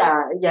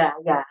yeah, yeah,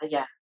 yeah,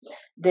 yeah.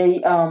 They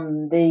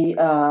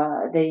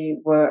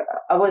were.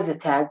 I was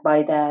attacked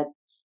by that.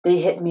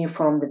 They hit me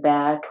from the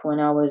back when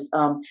I was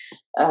trying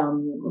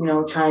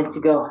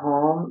to go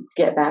home, to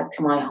get back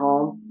to my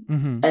home,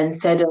 mm-hmm. and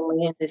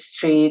suddenly in the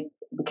street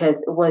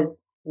because it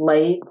was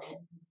late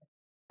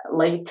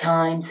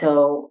time,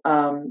 so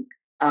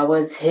I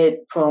was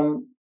hit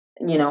from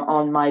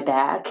on my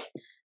back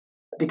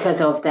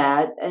because of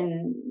that,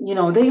 and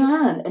they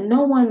ran, and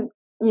no one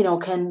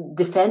can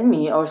defend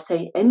me or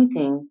say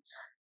anything.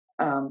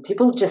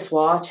 People just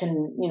watch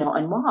and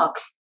and mock.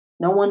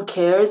 No one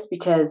cares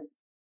because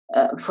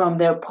from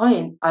their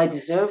point, I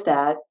deserve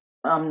that.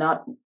 I'm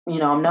not,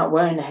 I'm not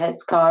wearing a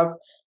headscarf.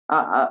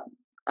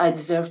 I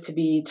deserve to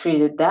be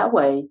treated that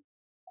way.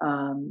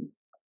 And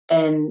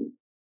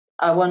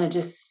I want to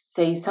just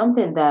say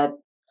something that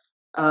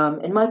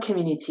in my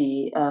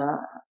community,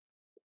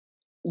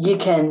 you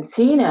can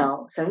see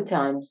now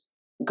sometimes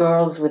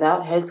girls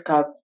without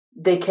headscarf,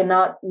 they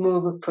cannot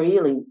move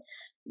freely.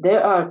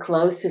 There are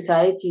closed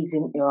societies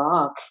in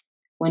Iraq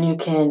when you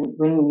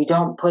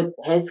don't put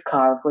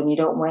headscarf, when you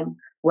don't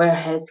wear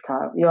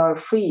headscarf, you are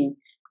free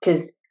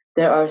because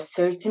there are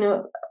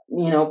certain,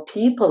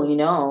 people,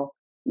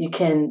 you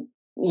can,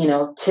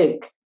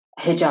 take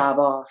hijab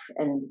off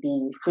and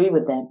be free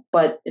with them.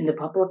 But in the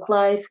public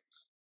life,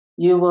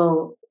 you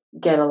will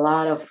get a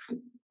lot of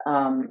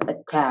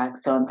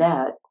attacks on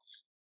that.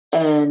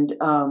 And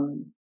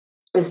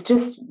it's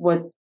just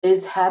what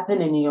is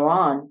happening in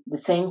Iran, the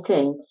same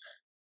thing.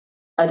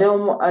 I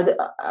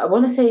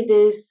want to say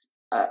this.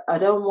 I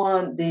don't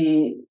want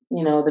the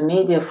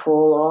media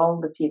fool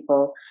all the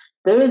people.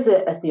 There is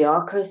a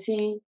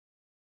theocracy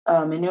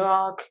in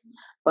Iraq,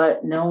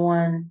 but no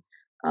one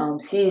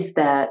sees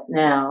that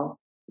now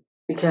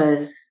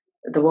because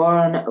the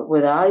war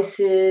with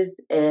ISIS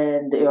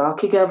and the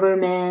Iraqi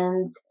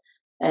government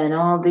and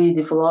all the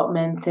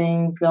development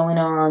things going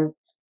on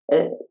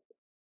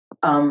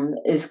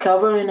is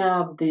covering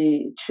up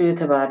the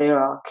truth about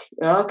Iraq.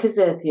 Iraq is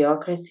a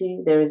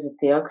theocracy. There is a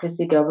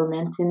theocracy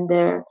government in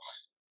there.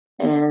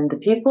 And the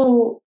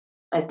people,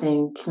 I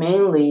think,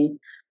 mainly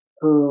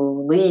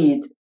who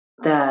lead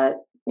that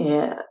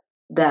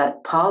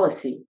that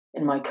policy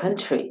in my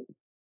country,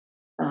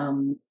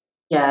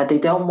 they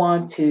don't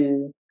want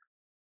to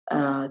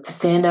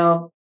stand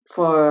up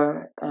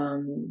for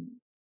the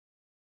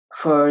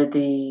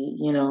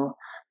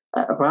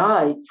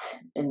rights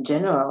in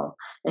general,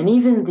 and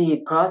even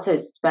the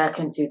protests back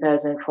in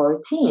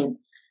 2014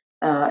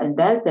 in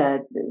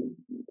Baghdad.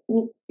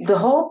 The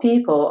whole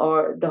people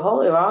or the whole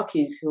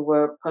Iraqis who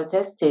were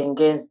protesting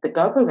against the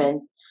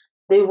government,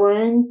 they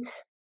weren't,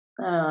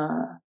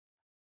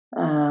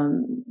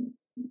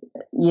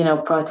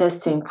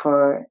 protesting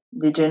for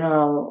the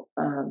general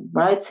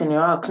rights in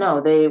Iraq.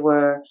 No, they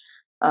were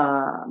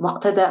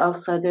Muqtada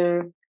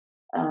al-Sadr,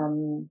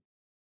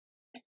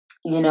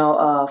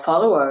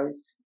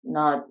 followers,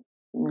 not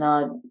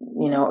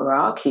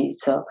Iraqis.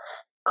 So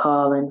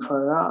calling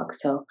for Iraq.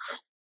 So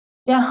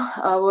yeah,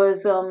 I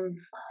was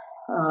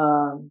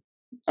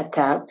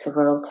attacked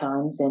several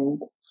times,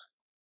 and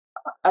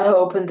I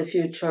hope in the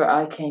future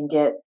I can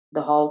get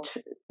the whole,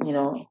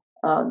 the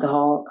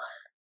whole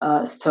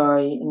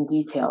story in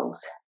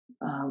details.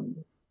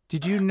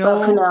 Did you know?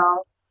 But for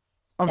now,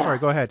 I'm sorry.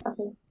 Go ahead.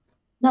 Okay.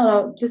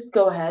 No, just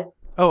go ahead.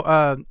 Oh,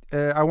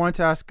 I wanted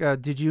to ask,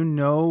 did you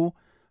know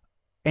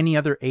any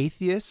other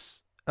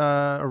atheists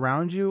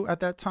around you at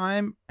that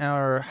time?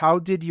 Or how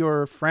did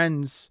your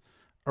friends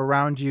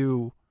around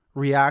you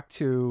react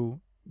to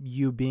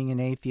you being an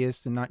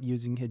atheist and not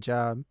using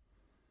hijab?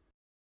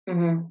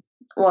 Mm-hmm.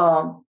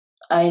 Well,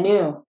 I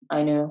knew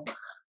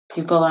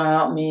people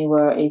around me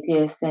were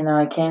atheists, and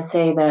I can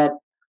say that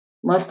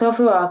most of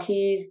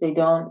Iraqis, they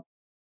don't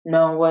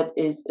know what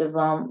is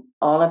Islam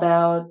all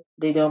about.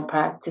 They don't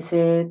practice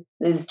it.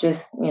 It's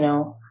just,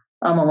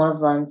 I'm a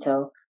Muslim,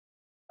 so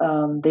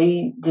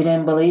they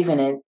didn't believe in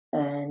it.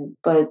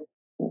 But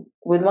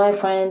with my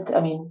friends, I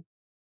mean,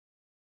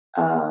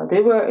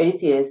 they were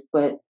atheists,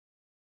 but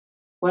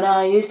when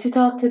I used to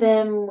talk to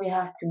them, we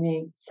have to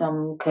make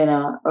some kind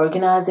of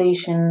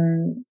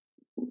organization,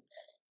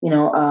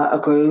 a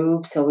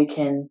group, so we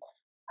can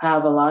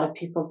have a lot of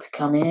people to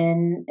come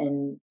in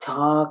and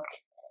talk,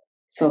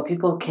 so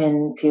people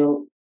can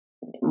feel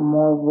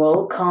more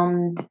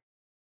welcomed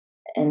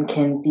and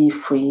can be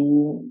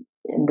free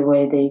in the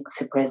way they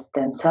express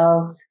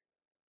themselves.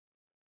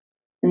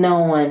 No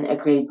one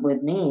agreed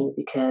with me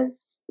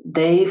because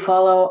they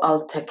follow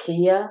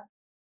al-taqiyya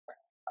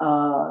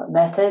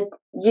method.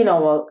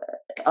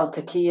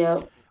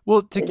 Al-taqiyya.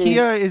 Well,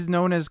 taqiyya is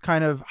known as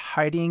kind of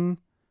hiding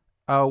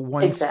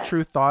one's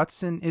true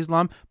thoughts in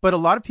Islam, but a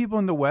lot of people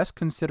in the West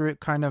consider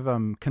it kind of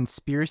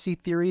conspiracy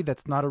theory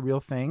that's not a real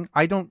thing.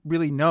 I don't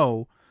really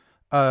know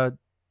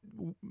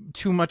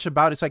too much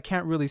about it, so I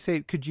can't really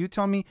say. Could you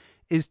tell me,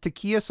 is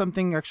taqiyya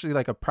something actually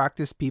like a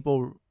practice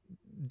people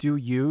do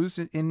use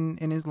in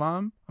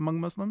Islam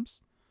among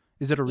Muslims?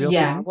 Is it a real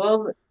thing?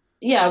 Well,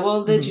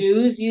 the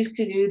Jews used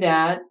to do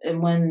that,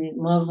 and when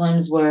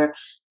Muslims were,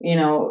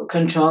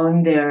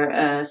 controlling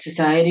their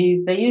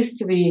societies, they used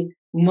to be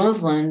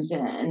Muslims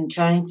and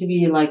trying to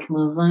be like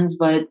Muslims,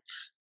 but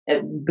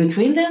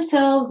between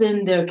themselves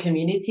and their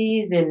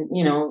communities and,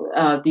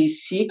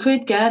 these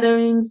secret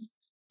gatherings,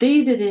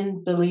 they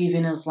didn't believe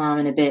in Islam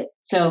in a bit.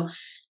 So,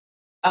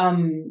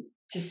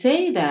 to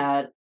say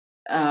that,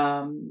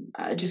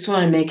 I just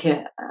want to make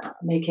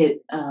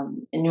it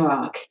in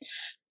Iraq.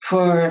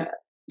 For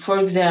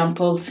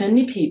example,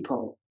 Sunni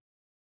people,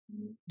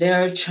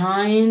 they're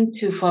trying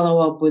to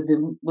follow up with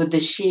the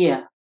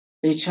Shia.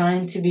 They're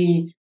trying to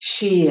be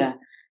Shia.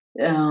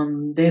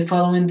 They're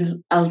following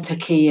the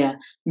al-taqiyya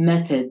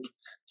method.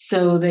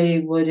 so they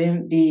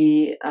wouldn't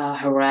be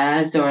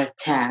harassed or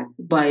attacked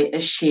by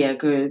Shia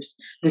groups.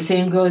 The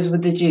same goes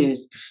with the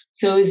Jews.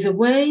 So it's a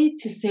way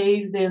to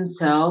save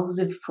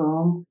themselves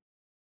from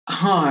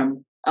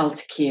harm, Oh,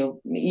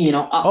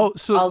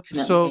 so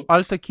ultimately.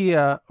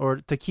 al-taqiyya or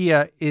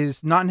taqiyya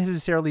is not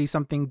necessarily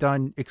something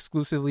done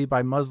exclusively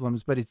by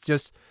Muslims, but it's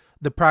just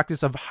the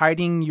practice of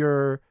hiding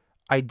your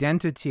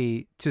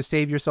identity to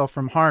save yourself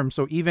from harm.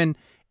 So even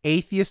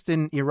atheists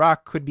in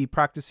Iraq could be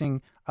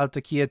practicing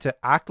al-taqiyya to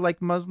act like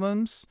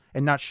Muslims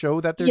and not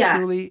show that they're Yeah.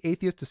 truly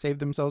atheists to save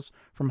themselves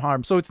from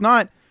harm. So it's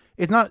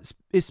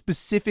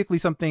specifically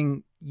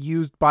something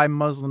used by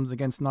Muslims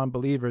against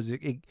non-believers.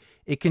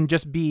 It can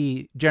just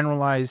be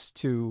generalized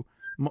to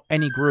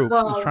any group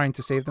who's Well, trying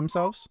to save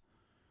themselves.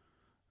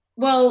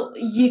 Well,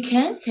 you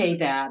can say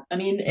that. I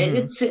mean,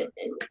 Mm-hmm.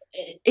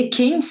 it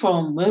came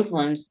from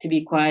Muslims, to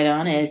be quite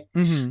honest.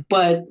 Mm-hmm.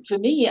 But for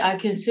me, I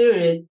consider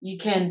it, you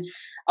can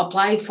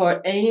apply it for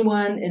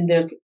anyone in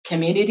their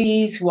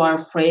communities who are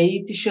afraid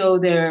to show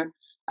their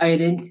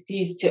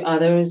identities to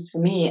others. For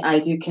me, I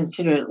do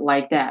consider it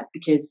like that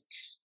because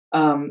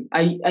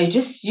I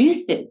just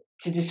used it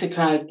to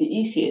describe the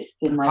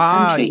atheist in my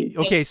Ah, country.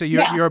 So okay. So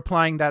you're yeah, you're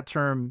applying that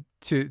term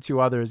to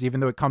others,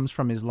 even though it comes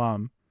from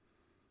Islam.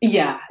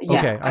 yeah,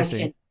 Okay, I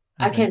see.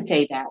 I I see. can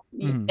say that,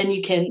 Mm-hmm. and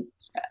you can.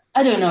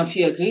 I don't know if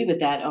you agree with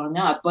that or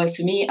not, but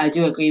for me, I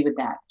do agree with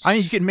that. I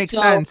mean, you can make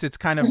So sense. It's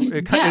kind of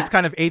yeah, it's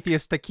kind of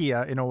atheist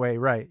takia in a way,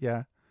 right?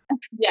 Yeah.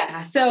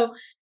 yeah. So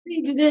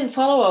they didn't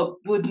follow up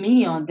with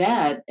me on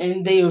that,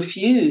 and they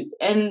refused,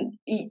 and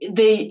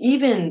they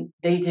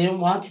didn't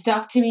want to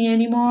talk to me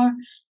anymore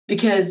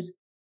because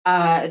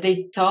they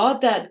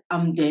thought that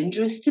I'm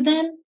dangerous to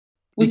them,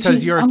 which Because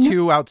is you're I'm not.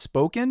 too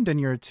outspoken and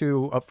you're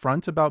too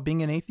upfront about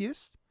being an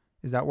atheist.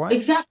 Is that why?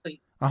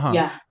 Exactly. Uh huh.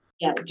 Yeah.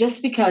 Yeah.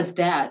 Just because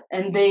that,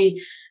 and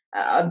they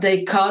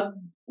cut,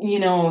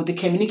 the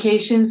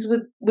communications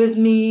with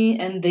me,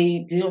 and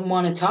they didn't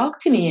want to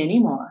talk to me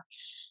anymore.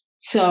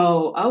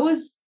 So I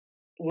was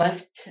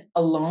left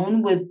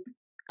alone with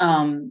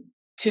um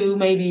two,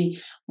 maybe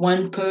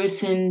one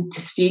person to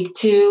speak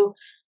to.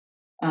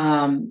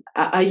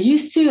 I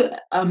used to,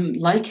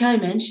 like I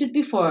mentioned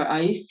before,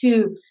 I used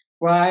to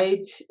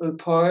write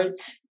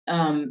reports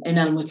in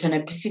Al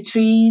Mutanabbi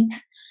Street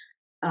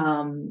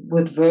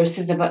with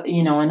verses about,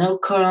 in Al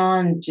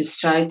Quran, just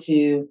try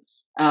to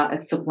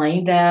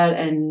explain that,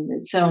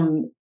 and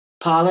some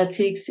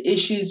politics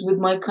issues with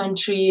my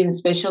country, and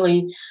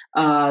especially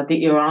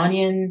the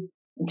Iranian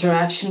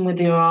interaction with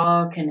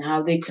Iraq, and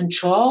how they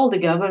control the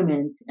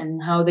government,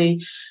 and how they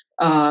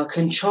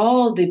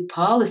control the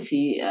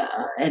policy,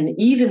 and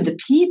even the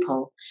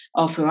people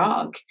of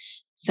Iraq.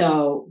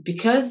 So,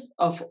 because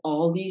of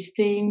all these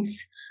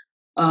things,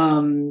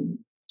 um,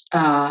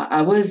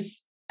 I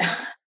was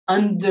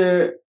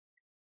under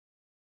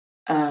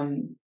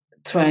um,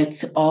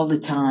 threats all the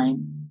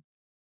time.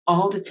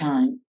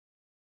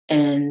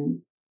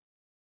 And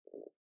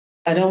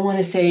I don't want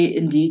to say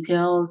in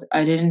details,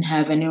 I didn't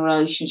have any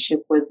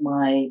relationship with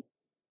my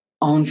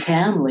own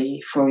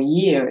family for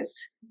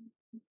years.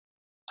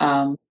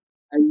 I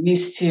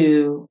used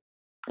to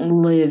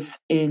live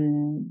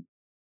in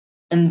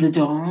the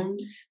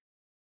dorms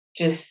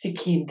just to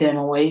keep them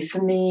away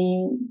from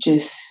me,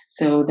 just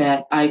so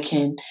that I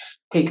can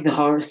take the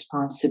whole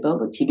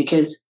responsibility,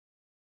 because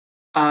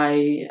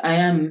I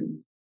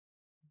am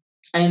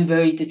I am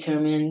very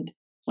determined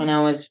when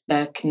I was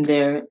back in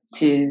there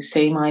to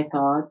say my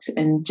thoughts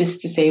and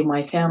just to save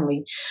my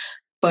family.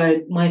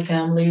 But my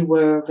family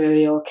were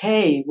very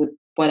okay with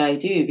what I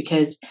do,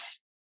 because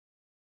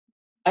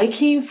I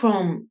came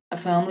from a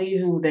family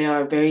who they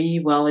are very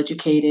well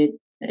educated,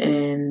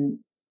 and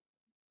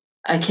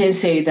I can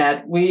say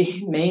that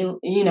we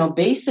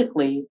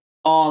basically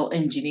all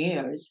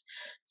engineers.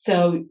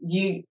 So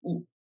you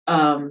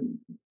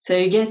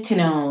get to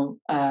know,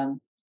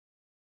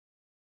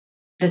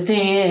 the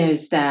thing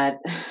is that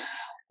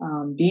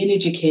being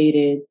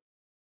educated,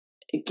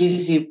 it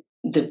gives you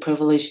the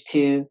privilege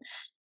to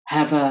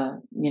have a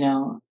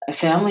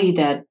family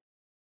that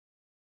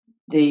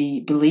they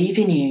believe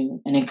in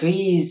you and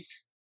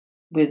agrees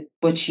with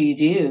what you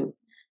do.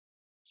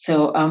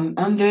 So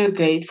I'm very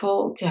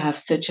grateful to have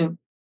such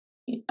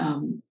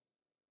um,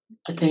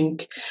 I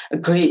think, a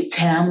great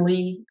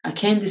family. I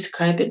can't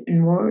describe it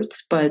in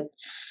words, but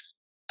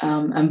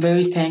I'm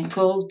very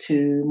thankful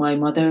to my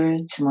mother,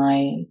 to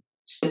my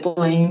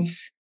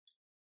siblings,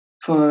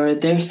 for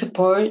their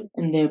support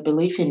and their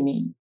belief in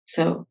me.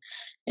 So,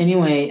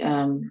 anyway,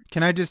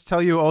 Can I just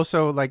tell you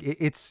also, like,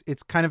 it's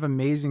kind of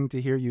amazing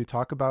to hear you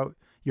talk about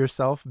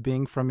yourself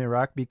being from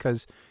Iraq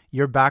because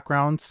your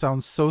background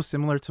sounds so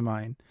similar to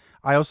mine.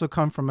 I also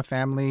come from a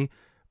family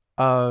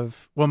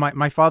of, well,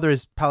 my father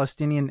is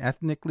Palestinian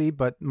ethnically,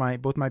 but my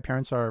both my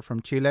parents are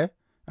from Chile.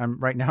 I'm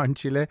right now in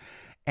Chile,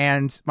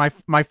 and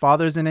my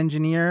father's an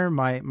engineer.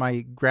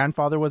 My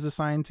grandfather was a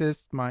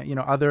scientist. My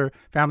other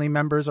family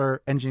members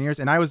are engineers,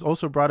 and I was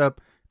also brought up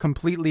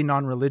completely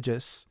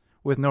non-religious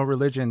with no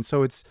religion.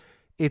 So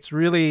it's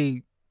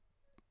really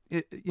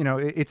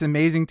it's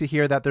amazing to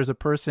hear that there's a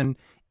person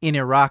in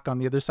Iraq on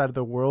the other side of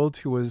the world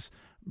who was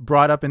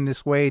brought up in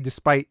this way,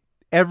 despite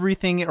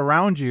everything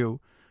around you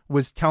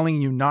was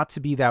telling you not to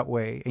be that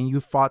way, and you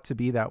fought to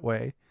be that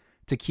way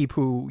to keep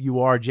who you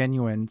are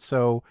genuine.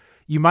 So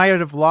you might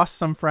have lost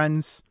some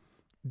friends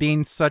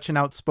being such an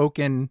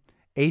outspoken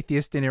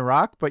atheist in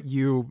Iraq, but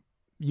you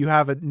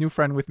have a new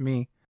friend with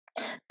me.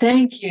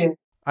 Thank you.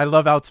 I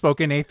love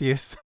outspoken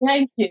atheists.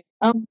 Thank you.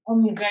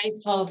 I'm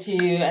grateful to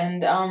you,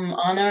 and I'm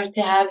honored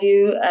to have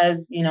you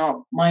as,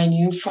 my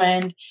new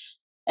friend.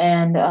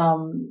 And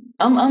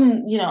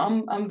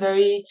I'm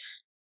very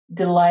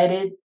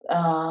delighted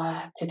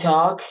to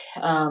talk.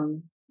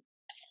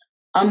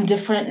 I'm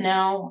different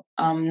now.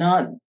 I'm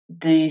not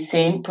the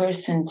same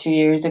person 2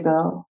 years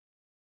ago,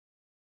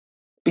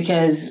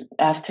 because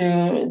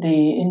after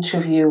the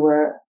interview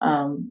where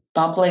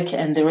public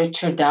and the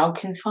Richard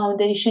Dawkins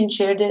Foundation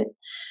shared it,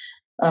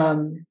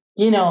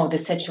 the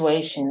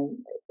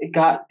situation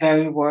got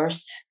very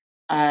worse.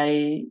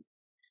 I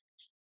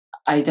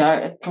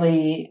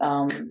directly,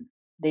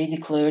 they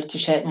declared to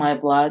shed my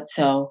blood,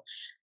 so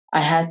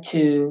I had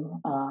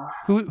to.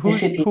 Who was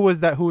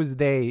that? Who was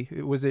they?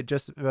 Was it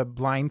just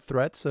blind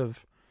threats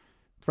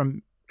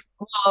from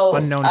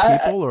unknown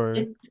people, or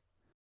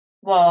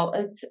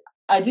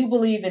I do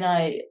believe, and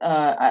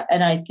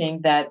I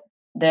think that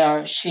they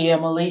are Shia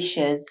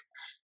militias,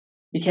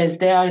 because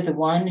they are the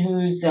one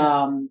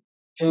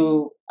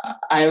who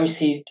I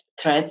received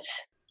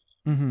threats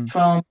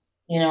from,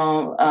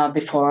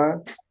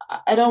 before.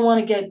 I don't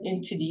want to get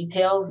into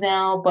details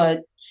now,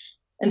 but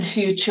in the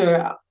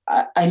future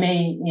I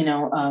may,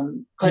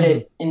 put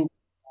it in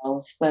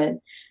details. But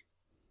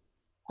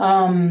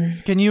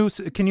can you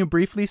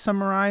briefly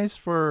summarize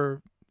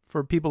for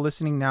people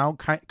listening now,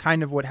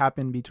 kind of what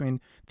happened between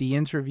the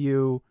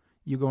interview,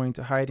 you going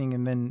to hiding,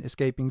 and then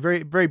escaping?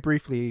 Very, very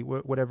briefly,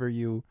 whatever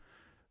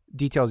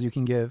details you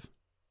can give.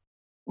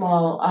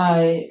 Well,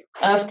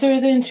 after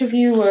the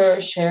interview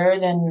were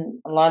shared, and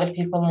a lot of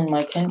people in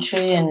my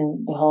country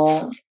and the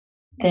whole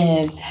thing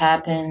has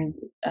happened,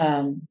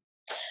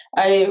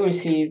 I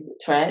received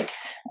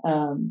threats.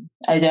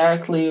 I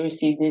directly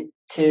received it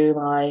to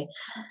my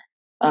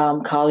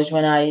college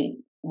when I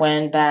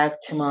went back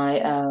to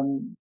my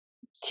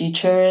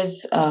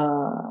teacher's,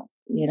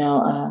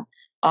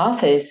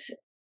 office.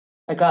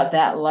 I got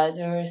that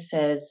letter,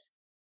 says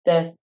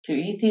death to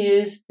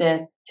atheists,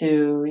 death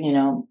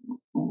to,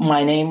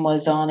 my name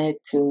was on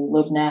it, to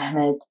Lubna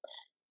Ahmed.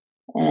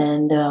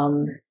 And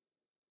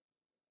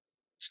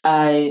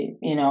I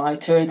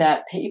tore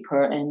that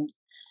paper and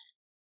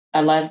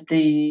I left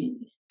the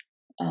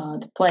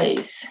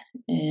place.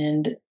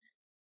 And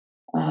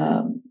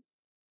my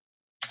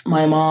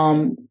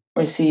mom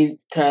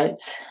received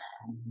threats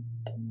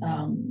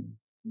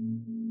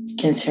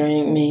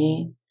concerning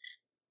me,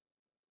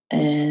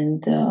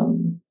 and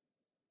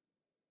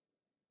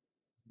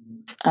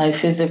I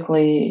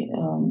physically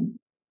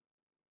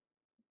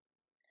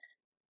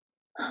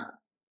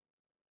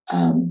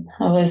I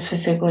was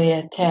physically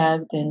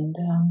attacked, and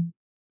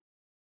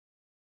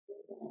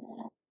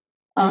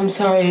I'm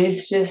sorry.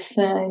 It's just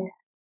no,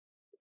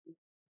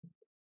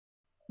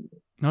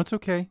 it's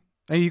okay.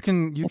 You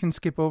can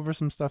skip over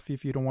some stuff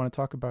if you don't want to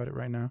talk about it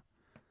right now.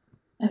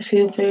 I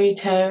feel very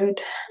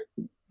tired.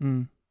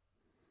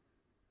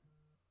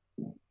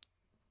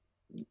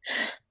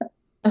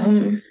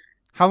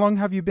 How long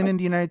have you been in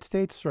the United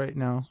States right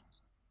now,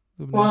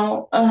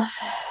 Lubna?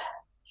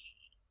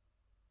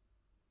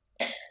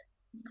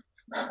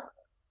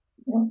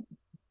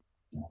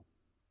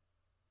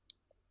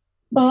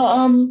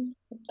 Well,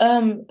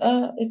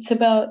 it's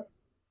about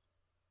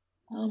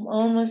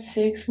almost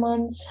 6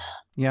 months.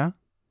 Yeah.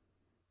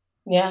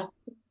 Yeah,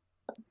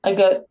 I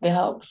got the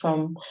help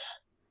from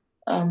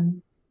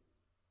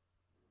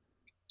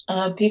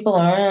people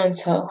around,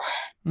 so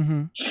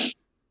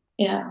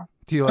yeah.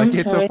 Do you like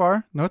it so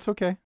far? No, it's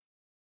okay.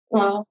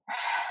 Well,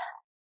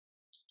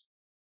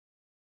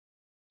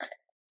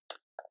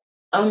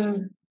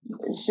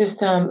 it's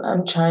just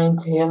I'm trying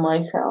to heal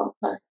myself.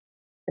 I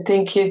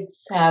think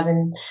it's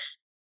having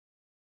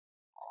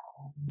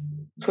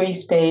free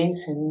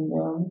space,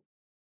 and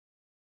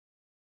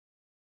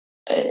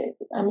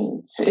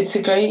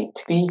it's great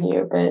to be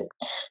here, but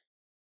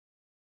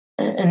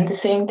at the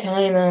same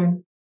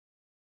time,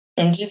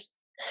 I'm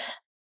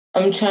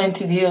trying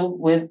to deal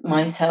with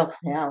myself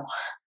now.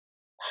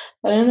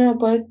 I don't know,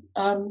 but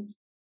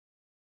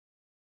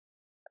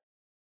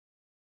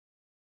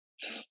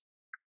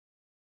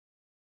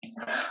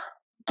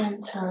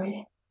I'm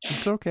sorry.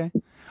 It's okay.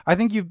 I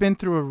think you've been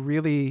through a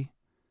really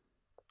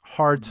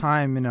hard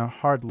time in a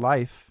hard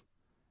life,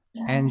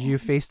 and you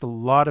faced a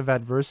lot of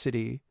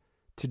adversity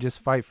to just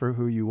fight for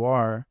who you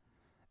are.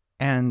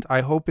 And I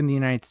hope in the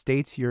United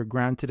States you're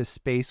granted a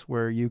space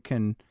where you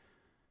can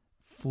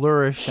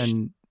flourish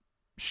and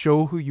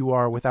show who you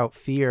are without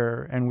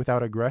fear and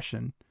without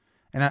aggression.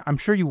 And I'm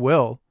sure you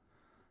will.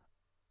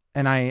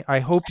 And I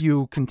hope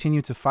you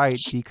continue to fight,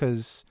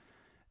 because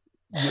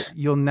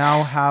you'll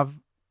now have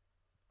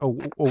a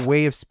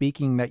way of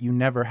speaking that you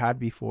never had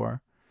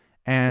before.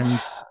 and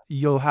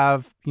you'll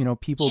have,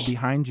 people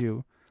behind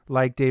you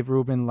like Dave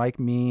Rubin, like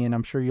me, and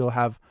I'm sure you'll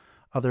have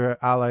other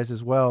allies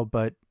as well.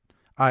 But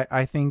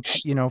I think,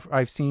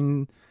 I've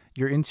seen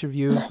your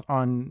interviews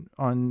on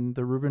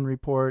the Rubin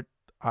Report.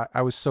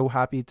 I was so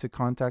happy to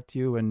contact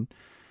you, and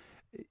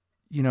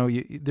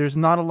there's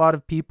not a lot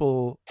of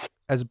people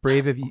as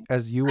brave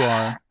as you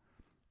are.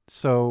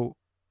 So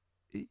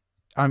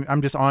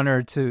I'm just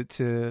honored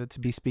to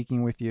be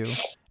speaking with you,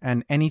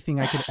 and anything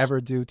I could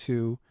ever do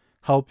to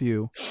help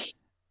you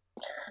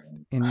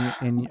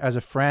in as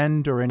a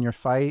friend or in your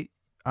fight,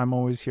 I'm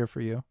always here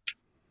for you.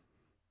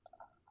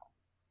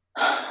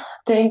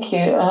 Thank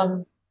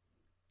you.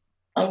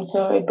 I'm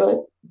sorry,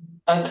 but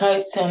I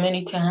cried so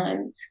many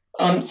times.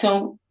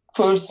 So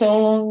for so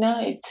long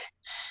nights.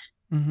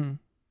 Mm-hmm.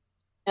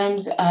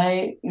 Sometimes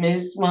I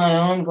miss my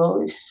own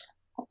voice.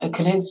 I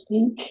couldn't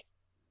speak.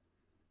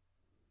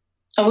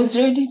 I was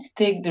ready to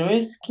take the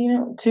risk,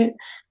 to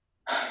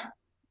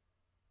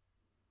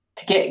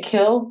get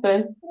killed,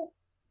 but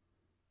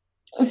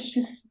it's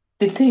just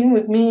the thing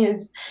with me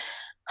is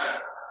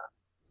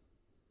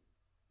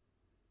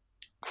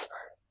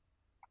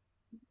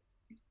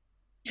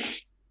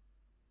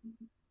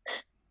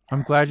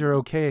I'm glad you're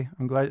okay.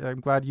 I'm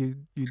glad you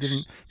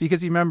didn't,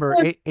 because you remember,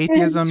 it's,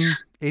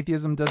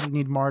 atheism doesn't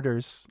need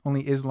martyrs.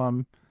 Only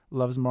Islam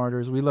loves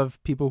martyrs. We love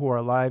people who are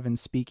alive and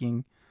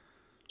speaking.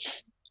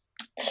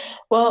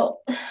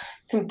 well,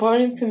 it's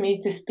important for me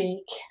to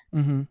speak.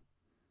 Mm-hmm.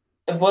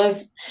 It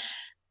was,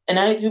 and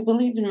I do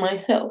believe in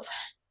myself.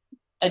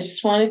 I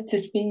just wanted to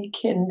speak,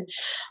 and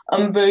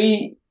I'm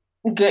very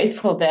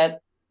grateful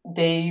that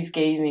Dave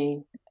gave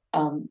me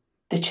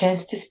the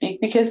chance to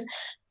speak, because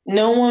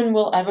no one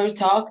will ever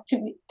talk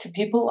to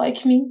people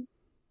like me.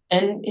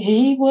 And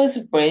he was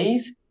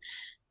brave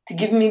to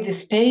give me the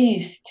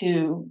space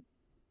to,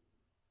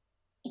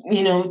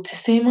 to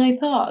say my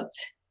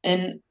thoughts.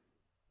 And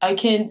I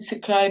can't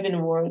describe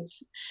in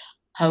words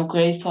how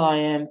grateful I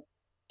am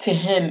to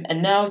him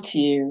and now to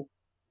you.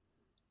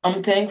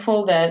 I'm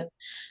thankful that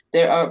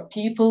there are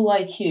people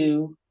like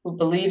you who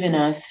believe in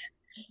us,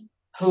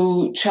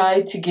 who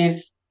try to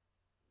give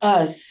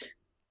us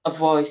a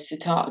voice to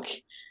talk.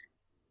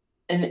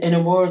 In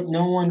a world,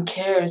 no one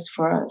cares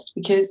for us,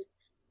 because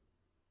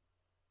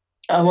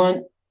I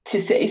want to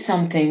say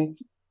something.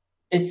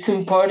 It's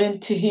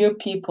important to hear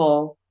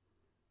people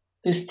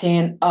who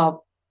stand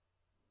up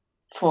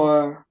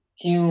for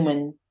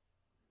human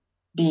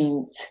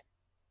beings.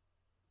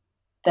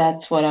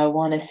 That's what I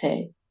want to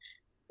say.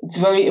 It's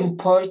very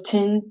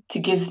important to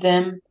give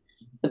them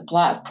the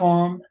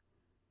platform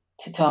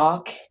to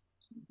talk,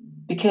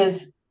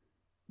 because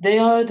they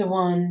are the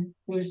one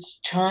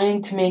who's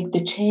trying to make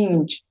the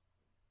change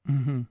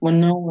Mm-hmm.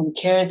 when no one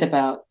cares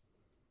about.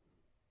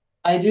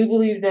 I do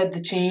believe that the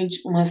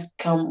change must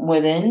come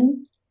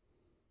within,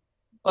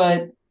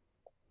 but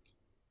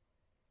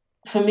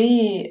for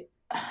me,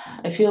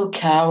 I feel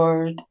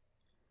coward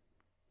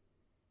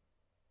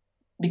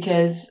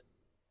because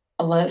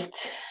I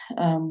left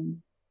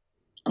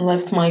I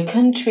left my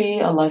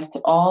country, I left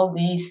all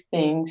these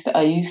things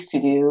I used to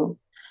do,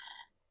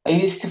 I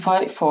used to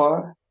fight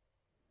for.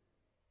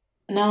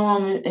 Now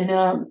I'm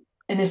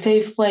in a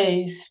safe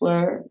place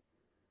where,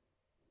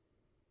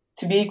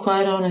 to be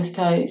quite honest,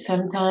 I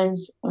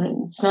sometimes,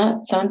 it's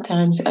not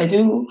sometimes, I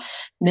do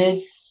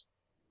miss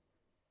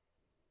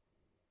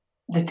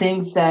the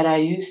things that I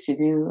used to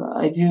do.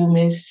 I do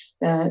miss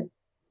that,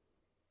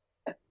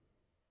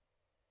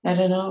 I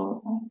don't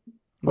know,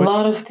 a What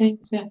lot of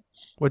things.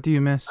 What do you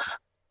miss?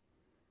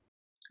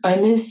 I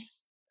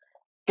miss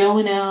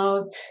going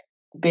out,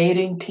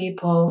 debating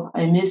people.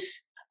 I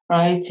miss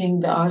writing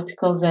the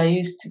articles I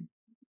used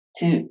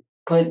to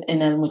put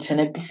in Al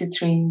Mutanabbi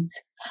streams.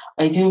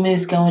 I do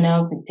miss going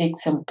out and take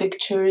some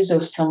pictures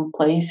of some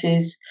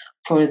places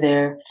for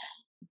their,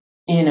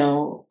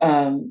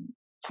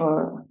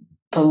 for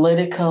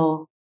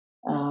political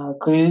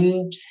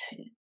groups,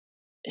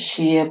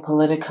 Shia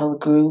political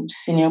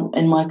groups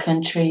in my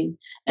country,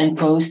 and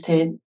post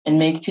it and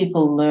make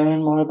people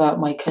learn more about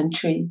my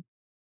country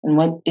and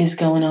what is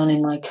going on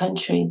in my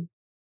country.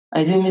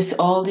 I do miss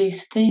all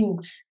these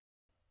things.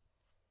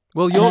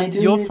 Well, And I do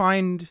you'll miss,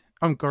 find.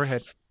 Go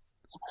ahead.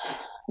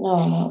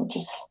 no,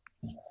 just,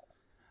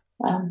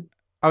 um,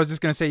 I was just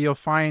gonna say you'll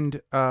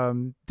find,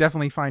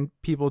 definitely find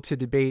people to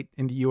debate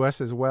in the U.S.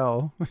 as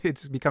well.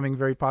 It's becoming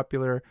very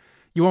popular.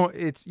 You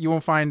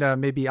won't find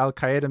maybe Al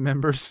Qaeda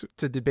members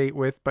to debate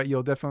with, but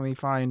you'll definitely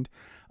find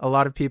a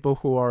lot of people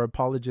who are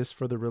apologists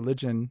for the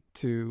religion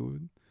to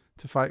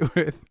fight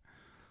with.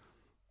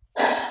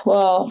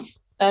 well,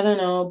 I don't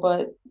know,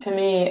 but for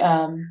me,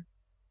 I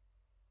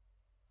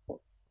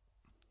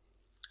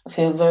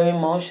feel very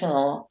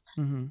emotional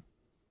Mm-hmm.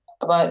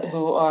 about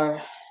who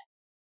are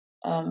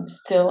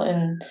still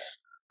in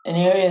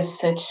areas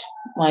such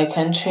my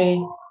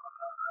country.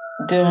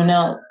 Do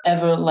not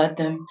ever let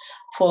them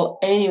fool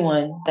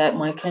anyone that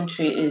my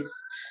country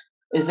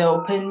is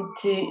open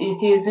to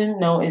atheism.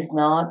 No, is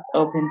not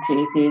open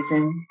to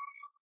atheism.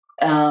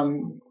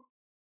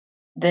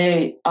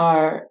 They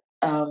are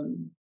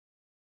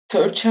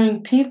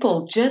torturing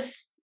people.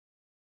 Just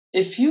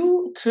if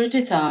you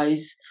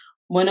criticize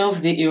one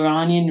of the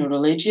Iranian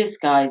religious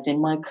guys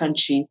in my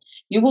country,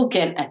 you will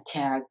get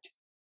attacked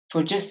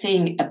for just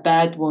saying a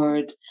bad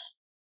word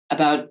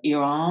about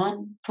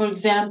Iran, for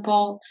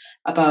example,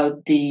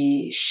 about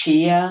the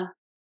Shia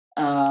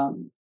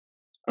um,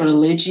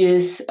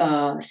 religious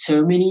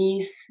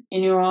ceremonies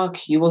in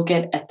Iraq. You will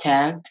get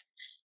attacked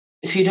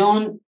if you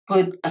don't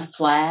put a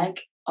flag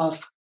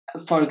of,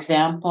 for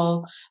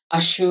example,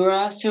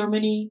 Ashura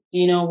ceremony. Do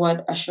you know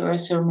what Ashura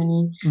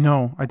ceremony?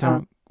 No, I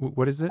don't.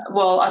 What is it?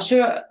 Well,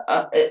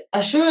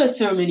 Ashura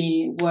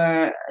ceremony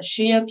where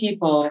Shia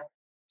people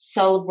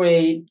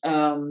celebrate,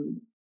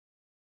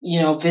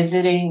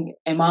 visiting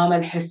Imam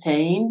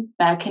al-Hussein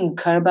back in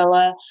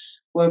Karbala,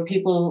 where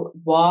people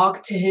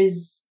walk to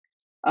his,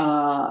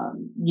 to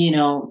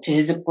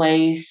his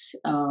place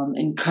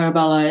in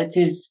Karbala. It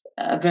is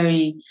a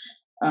very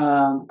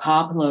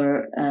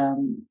popular.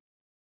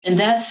 In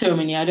that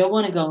ceremony, I don't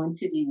want to go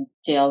into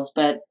details,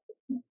 but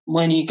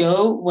when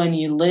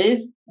you live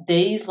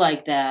days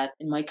like that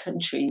in my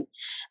country,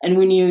 and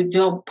when you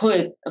don't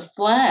put a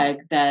flag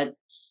that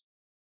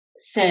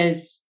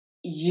says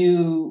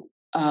you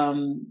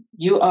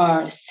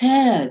are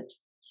sad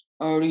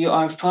or you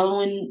are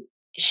following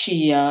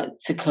Shia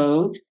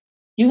code,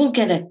 you will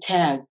get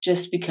attacked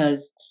just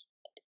because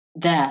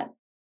that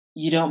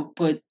you don't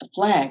put a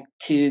flag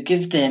to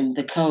give them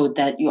the code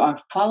that you are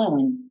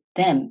following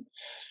them.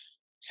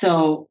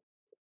 So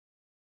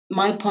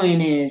my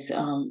point is,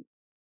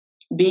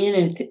 being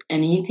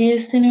an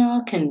atheist in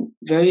Iraq and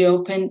very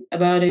open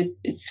about it,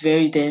 it's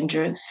very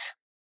dangerous.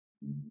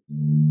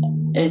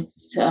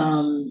 It's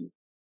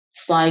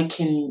like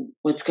in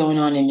what's going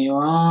on in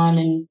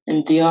Iran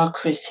and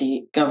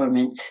theocracy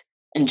governments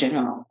in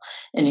general,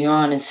 in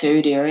Iran and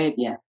Saudi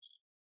Arabia.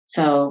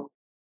 So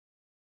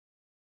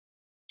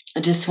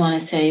I just want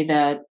to say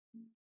that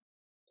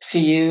for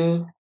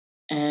you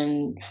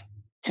and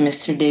to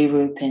Mr. Dave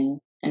Rupin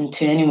and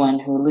to anyone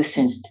who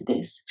listens to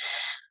this,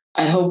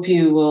 I hope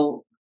you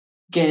will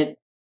get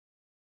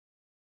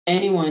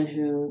anyone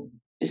who,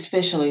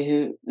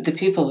 especially the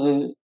people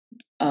who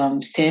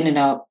standing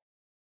up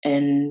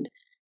and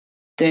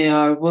they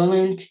are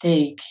willing to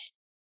take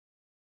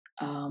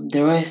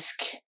the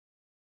risk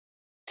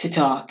to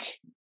talk,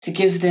 to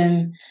give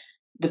them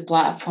the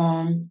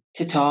platform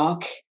to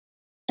talk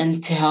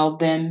and to help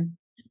them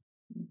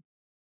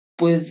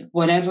with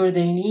whatever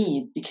they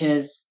need,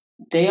 because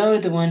they are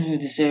the one who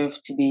deserve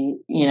to be,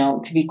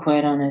 to be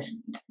quite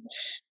honest,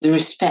 the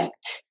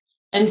respect.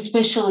 And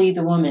especially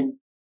the women.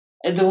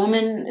 The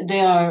women,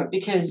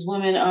 because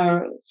women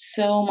are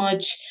so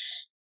much,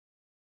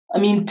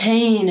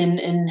 pain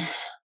and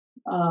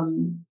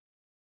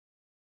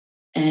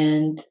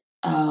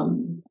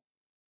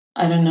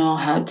I don't know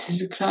how to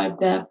describe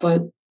that,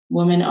 but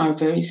women are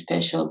very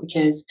special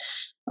because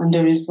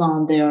under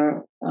Islam they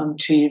are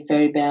treated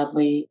very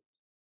badly.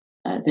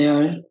 They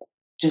are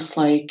just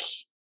like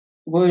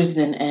worse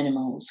than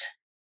animals,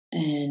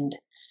 and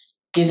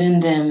giving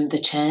them the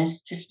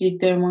chance to speak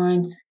their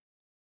minds,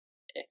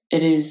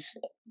 it is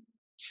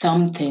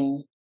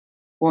something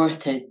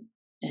worth it.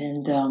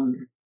 And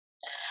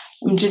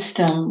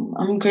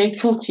I'm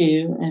grateful to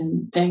you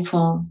and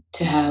thankful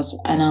to have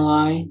an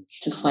ally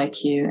just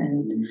like you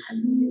and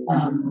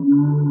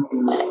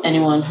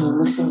anyone who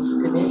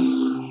listens to this.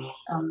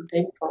 I'm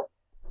thankful.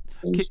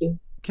 Thank you.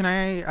 Can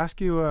I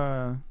ask you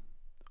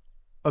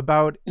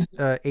about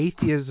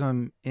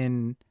atheism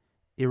in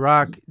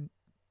Iraq?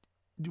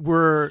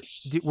 Were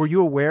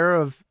you aware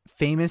of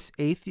famous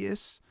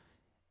atheists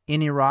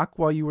in Iraq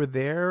while you were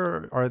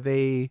there? Are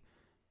they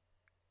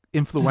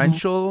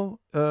influential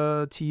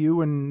to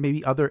you and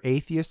maybe other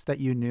atheists that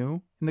you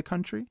knew in the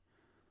country?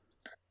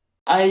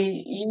 I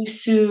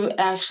used to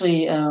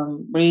actually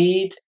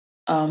read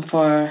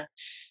for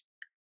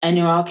an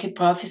Iraqi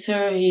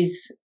professor.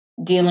 He's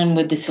dealing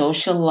with the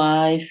social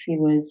life. He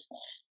was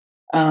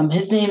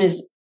his name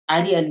is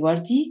Ali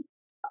Al-Wardi.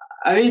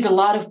 I read a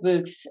lot of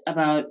books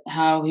about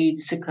how he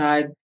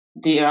described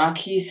the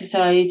Iraqi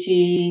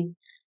society,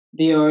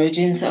 the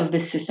origins of the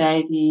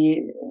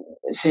society,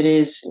 if it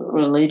is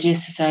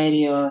religious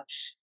society or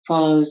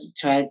follows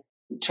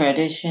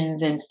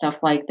traditions and stuff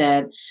like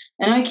that.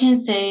 And I can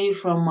say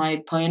from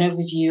my point of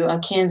view, I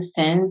can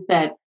sense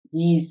that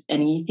he's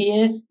an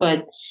atheist,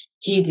 but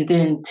he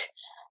didn't,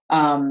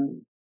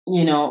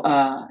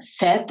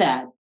 said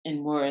that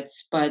in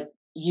words. But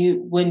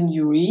when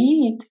you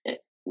read,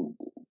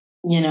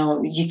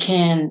 you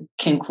can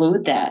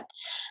conclude that.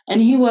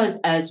 And he was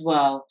as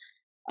well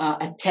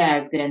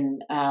attacked,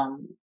 and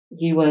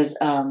he was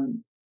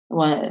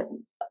one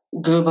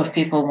group of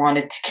people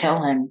wanted to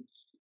kill him.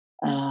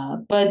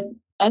 But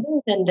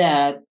other than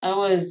that, I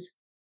was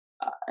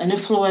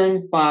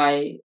influenced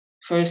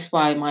first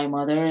by my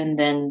mother, and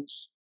then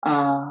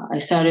I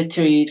started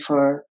to read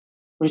for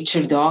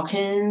Richard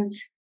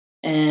Dawkins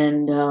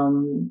and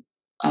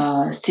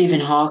Stephen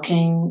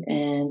Hawking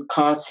and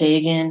Carl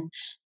Sagan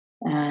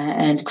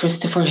and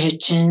Christopher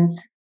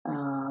Hitchens.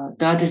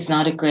 God is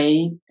not a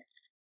grave.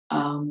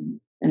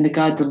 and the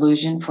God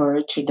delusion for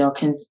Richard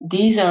Dawkins.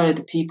 These are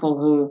the people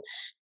who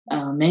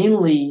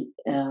mainly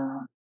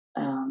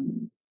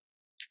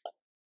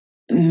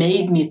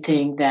made me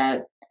think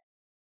that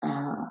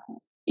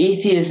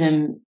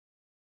atheism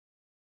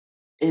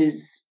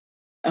is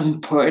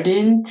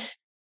important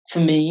for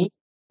me,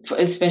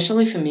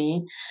 especially for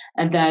me,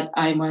 and that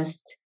I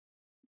must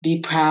be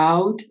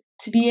proud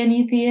to be an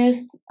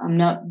atheist.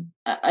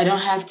 I don't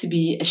have to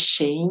be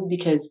ashamed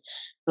because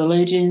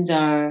religions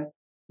are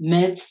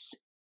myths.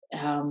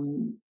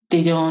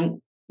 They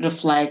don't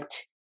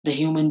reflect the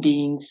human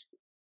beings.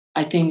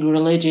 I think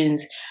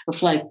religions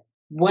reflect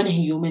one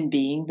human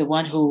being, the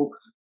one who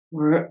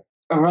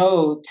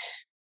wrote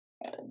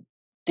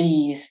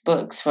these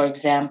books. For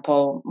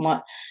example,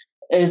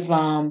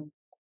 Islam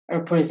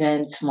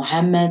represents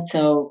Muhammad.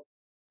 So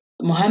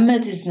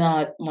Muhammad is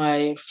not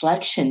my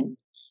reflection.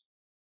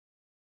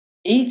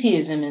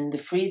 Atheism and the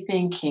free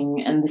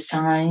thinking and the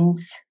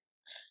science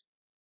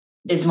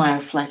is my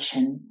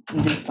reflection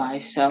in this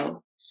life.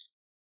 So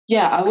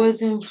yeah, I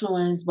was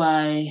influenced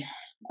by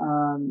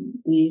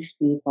these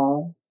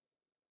people,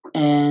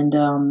 and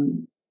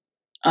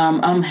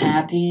I'm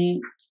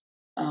happy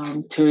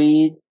to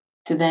read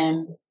to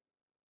them.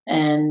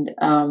 And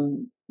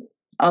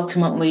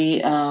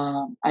ultimately,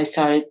 I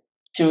started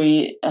to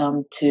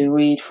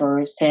read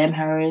for Sam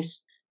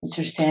Harris,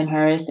 Mr. Sam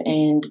Harris,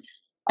 and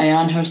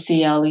Ayaan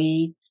Hirsi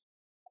Ali.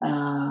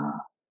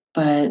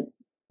 But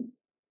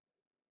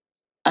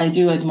I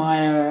do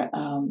admire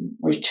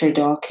Richard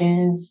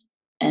Dawkins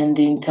and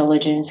the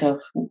intelligence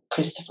of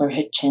Christopher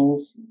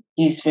Hitchens.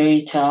 He's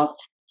very tough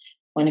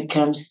when it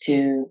comes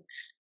to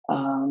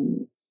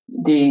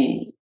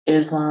the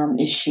Islam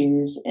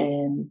issues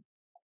and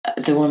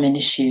the women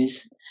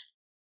issues.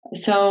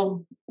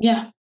 So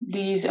yeah,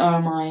 these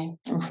are my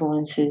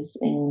influences,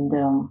 and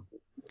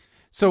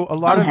So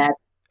I'm happy.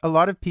 a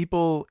lot of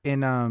people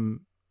in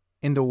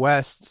the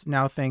West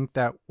now think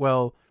that,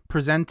 well,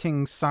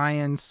 presenting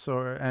science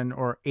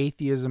or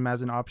atheism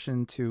as an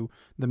option to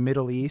the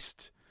Middle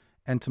East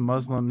and to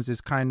Muslims is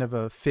kind of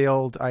a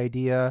failed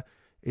idea.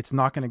 It's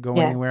not going to go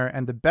Yes. anywhere,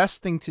 and the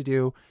best thing to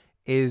do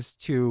is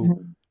to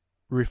Mhm.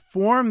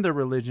 reform the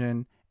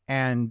religion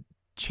and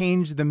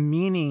change the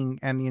meaning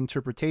and the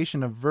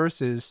interpretation of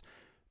verses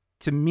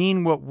to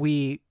mean what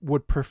we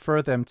would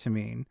prefer them to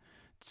mean.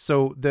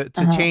 So to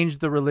Uh-huh. change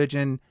the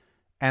religion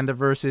and the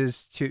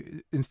verses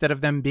to, instead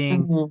of them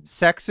being Mhm.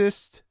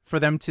 sexist, for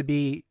them to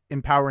be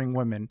empowering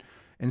women.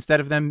 Instead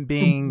of them Mhm.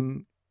 being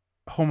Mhm.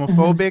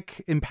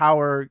 homophobic,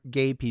 empower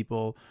gay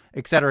people,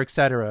 et cetera, et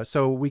cetera.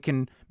 So we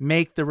can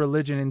make the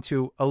religion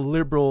into a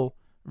liberal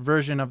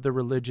version of the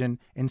religion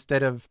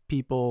instead of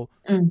people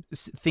Mm.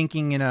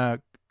 thinking in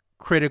a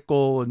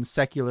critical and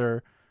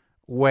secular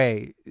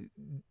way.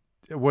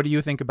 What do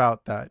you think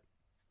about that?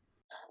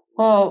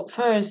 Well,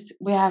 first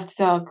we have to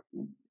talk.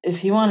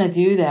 If you want to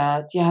do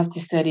that, you have to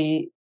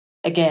study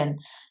again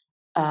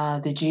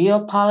the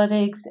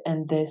geopolitics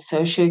and the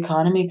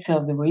socioeconomics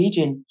of the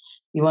region.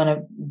 You want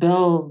to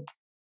build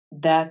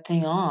that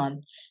thing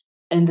on.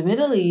 In the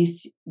Middle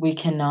East, we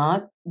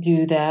cannot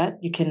do that.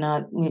 You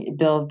cannot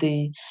build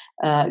the.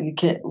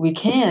 We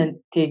can't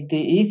take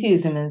the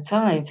atheism and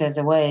science as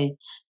a way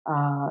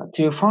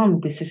to reform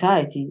the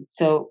society.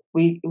 So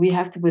we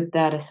have to put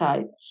that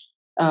aside.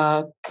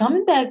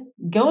 Coming back,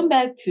 going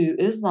back to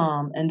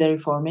Islam and the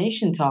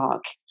Reformation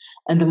talk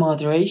and the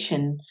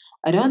moderation,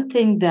 I don't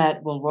think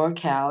that will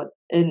work out,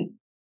 and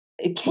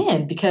it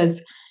can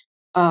because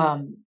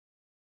um,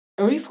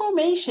 a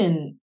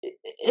Reformation,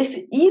 if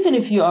even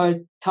if you are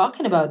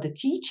talking about the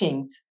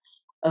teachings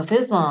of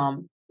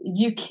Islam,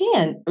 you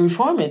can't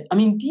reform it. I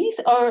mean, these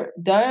are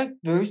direct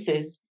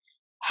verses.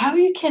 How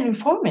you can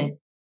reform it?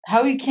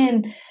 How you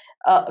can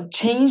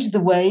change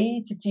the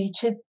way to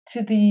teach it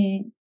to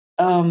the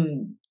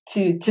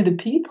to the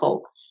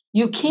people?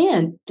 You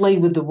can't play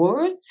with the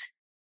words,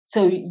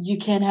 so you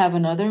can't have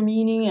another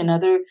meaning,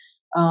 another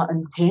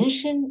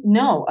intention.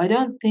 No, I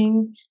don't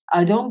think.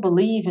 I don't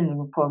believe in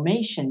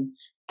reformation.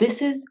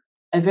 This is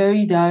a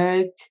very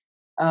direct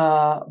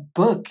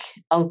book,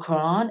 Al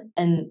Quran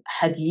and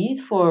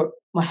Hadith for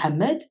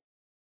Muhammad.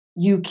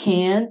 You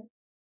can't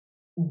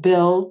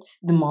build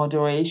the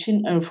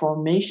moderation and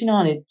reformation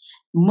on it.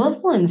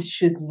 Muslims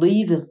should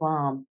leave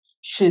Islam,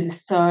 should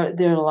start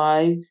their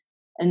lives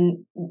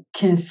and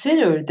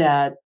consider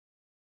that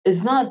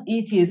it's not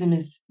atheism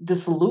is the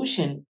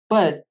solution,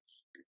 but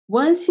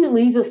once you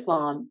leave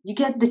Islam, you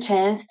get the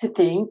chance to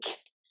think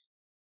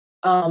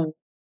um,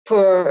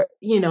 for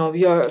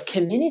your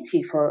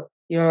community, for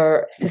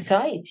your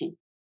society.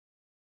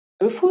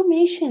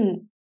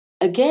 Reformation,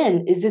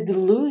 again, is a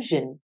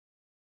delusion.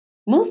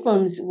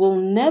 Muslims will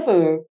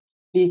never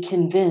be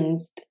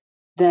convinced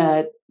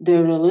that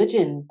their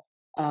religion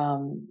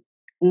um,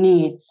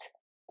 needs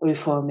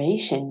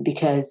reformation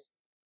because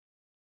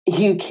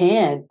you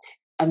can't.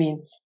 I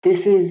mean,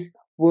 this is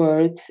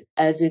words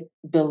as it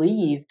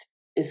believed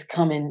is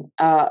coming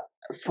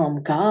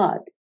from God.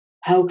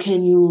 How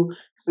can you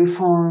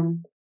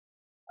reform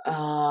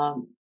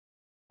um,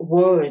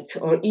 words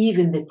or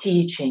even the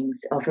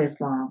teachings of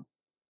Islam?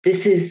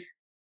 This is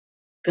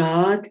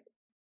God.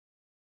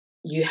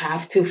 You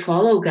have to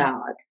follow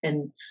God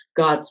and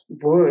God's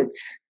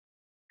words.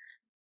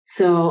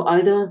 So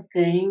I don't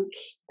think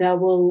that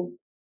will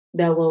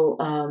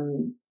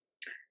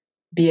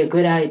be a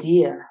good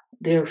idea.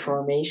 Their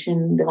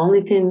formation. The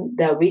only thing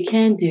that we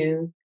can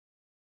do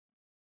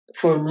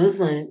for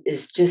Muslims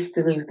is just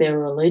to leave their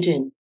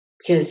religion,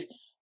 because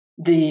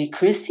the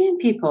Christian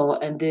people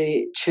and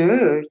the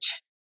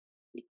church,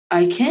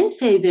 I can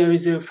say there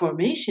is a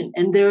reformation,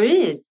 and there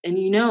is, and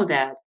you know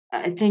that.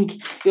 I think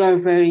you are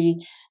very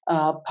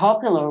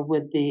popular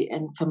with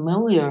and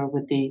familiar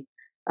with the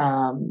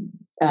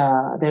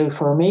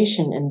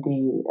Reformation and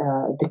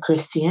the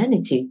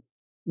Christianity.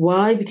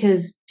 Why?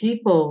 Because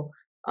people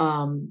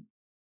um,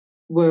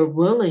 were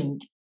willing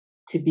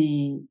to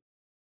be,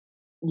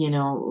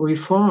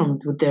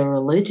 reformed with their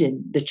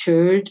religion. The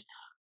church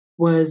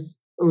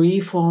was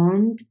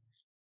reformed,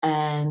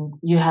 and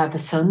you have a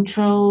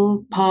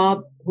central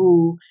pop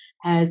who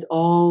has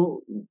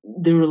all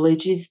the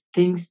religious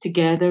things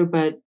together.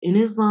 But in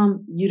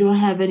Islam, you don't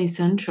have any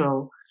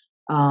central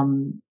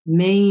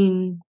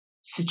main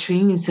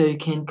stream, so you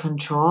can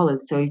control it,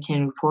 so you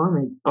can reform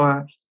it,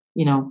 or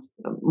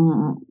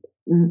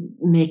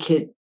make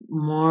it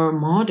more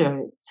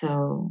moderate.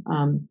 So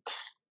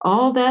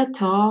all that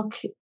talk,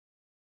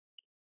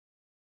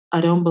 I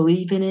don't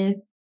believe in it.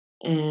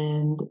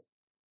 And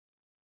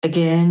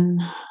again,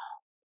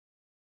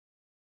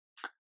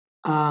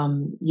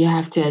 you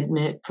have to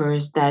admit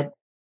first that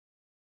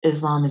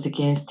Islam is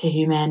against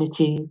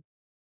humanity,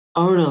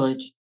 or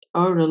religion,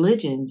 or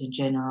religions in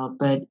general.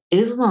 But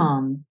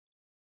Islam,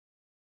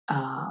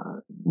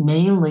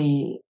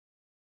 mainly,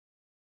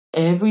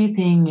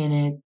 everything in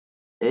it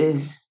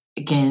is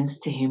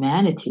against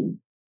humanity.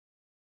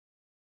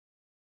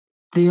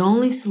 The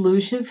only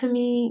solution for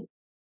me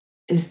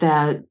is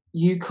that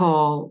you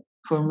call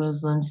for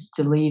Muslims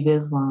to leave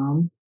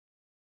Islam.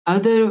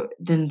 Other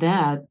than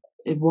that,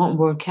 it won't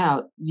work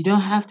out. You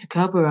don't have to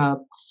cover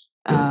up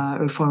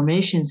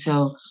reformation,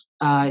 so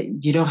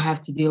you don't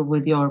have to deal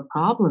with your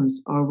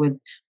problems or with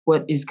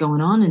what is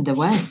going on in the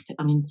West.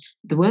 I mean,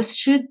 the West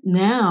should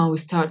now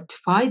start to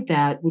fight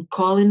that with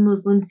calling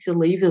Muslims to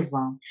leave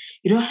Islam.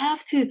 You don't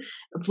have to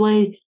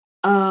play,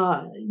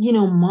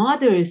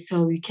 martyrs,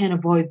 so you can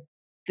avoid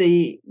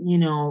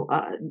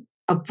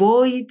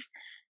avoid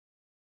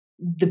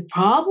the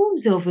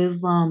problems of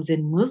Islam's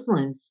and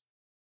Muslims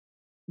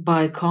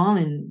by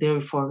calling their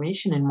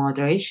reformation and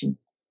moderation.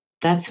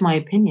 That's my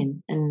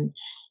opinion, and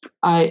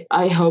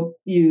I hope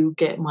you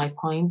get my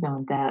point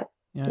on that.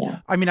 Yeah.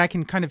 I mean, I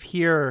can kind of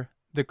hear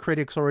the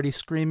critics already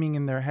screaming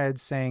in their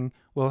heads saying,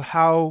 well,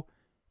 how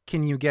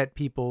can you get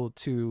people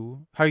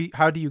to,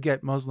 how do you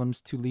get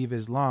Muslims to leave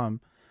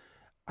Islam?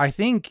 I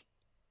think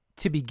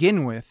to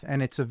begin with,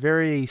 and it's a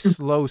very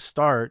slow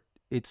start,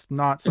 it's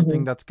not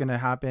something that's going to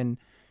happen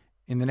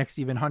in the next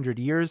even 100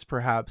 years,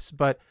 perhaps.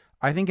 But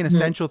I think an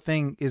essential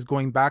thing is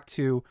going back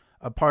to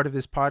a part of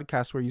this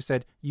podcast where you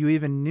said you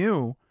even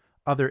knew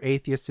other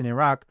atheists in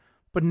Iraq,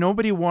 but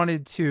nobody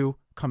wanted to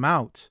come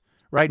out,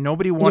 right?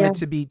 Nobody wanted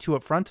to be too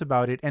upfront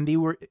about it. And they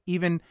were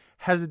even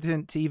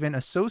hesitant to even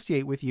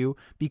associate with you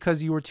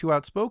because you were too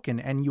outspoken,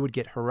 and you would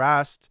get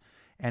harassed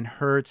and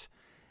hurt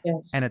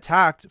and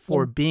attacked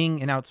for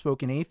being an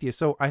outspoken atheist.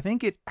 So I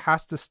think it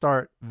has to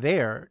start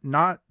there,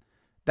 not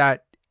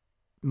that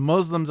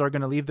Muslims are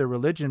going to leave their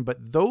religion,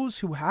 but those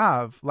who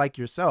have, like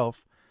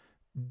yourself,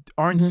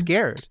 aren't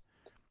scared,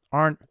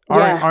 aren't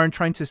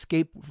trying to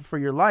escape for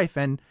your life,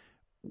 and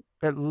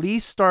at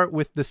least start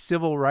with the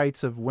civil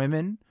rights of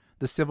women,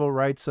 the civil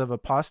rights of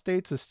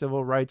apostates, the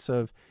civil rights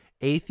of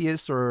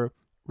atheists or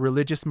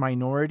religious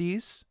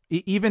minorities,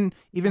 even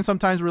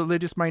sometimes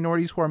religious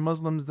minorities who are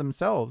Muslims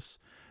themselves,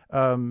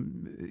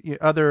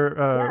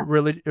 other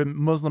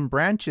Muslim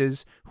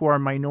branches who are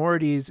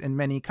minorities in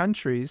many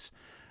countries,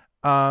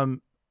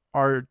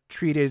 are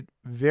treated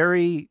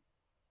very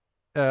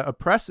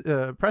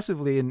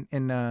oppressively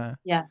in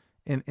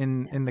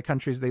the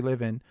countries they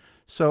live in.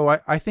 So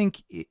I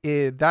think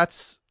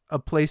that's a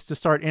place to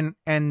start.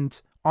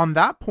 And on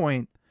that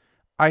point,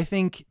 I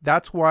think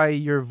that's why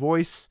your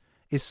voice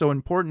is so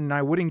important. And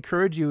I would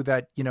encourage you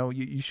that,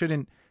 you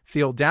shouldn't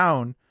feel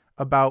down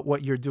about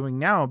what you're doing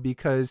now,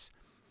 because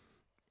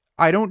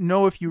I don't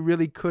know if you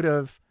really could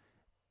have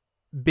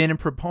been a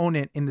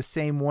proponent in the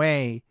same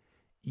way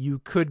you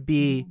could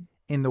be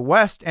in the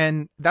West.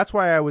 And that's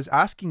why I was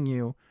asking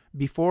you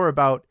before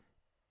about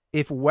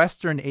if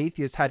Western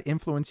atheists had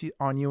influence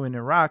on you in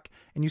Iraq,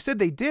 and you said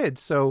they did.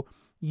 So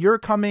you're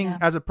coming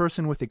as a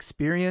person with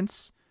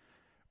experience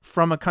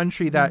from a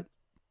country that,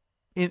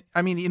 in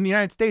the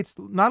United States,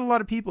 not a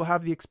lot of people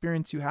have the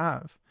experience you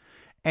have,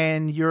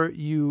 and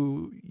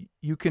you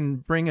can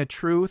bring a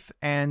truth,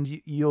 and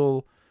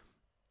you'll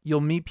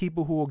meet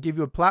people who will give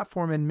you a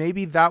platform, and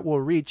maybe that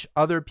will reach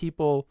other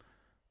people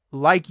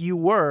like you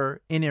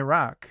were in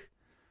Iraq.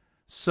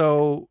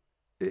 So,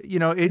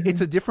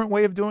 it's a different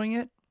way of doing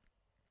it.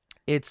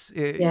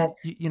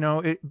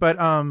 But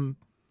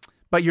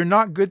but you're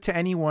not good to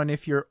anyone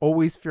if you're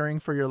always fearing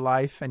for your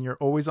life and you're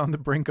always on the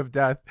brink of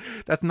death.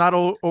 That's not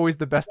always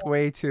the best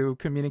way to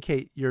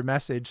communicate your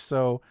message.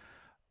 So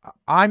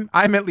I'm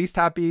at least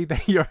happy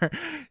that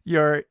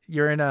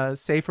you're in a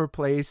safer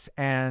place,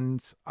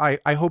 and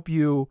I hope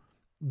you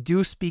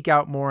do speak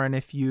out more. And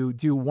if you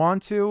do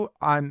want to,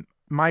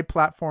 my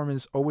platform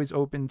is always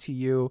open to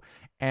you,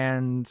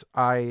 and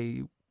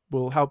I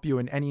will help you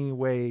in any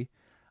way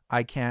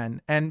I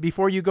can. And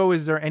before you go,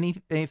 is there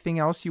anything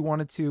else you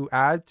wanted to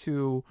add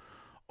to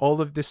all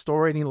of this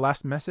story? Any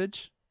last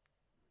message?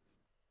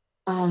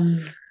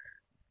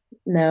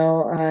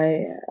 No,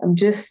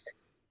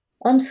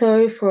 I'm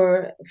sorry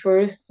for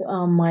first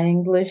my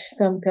English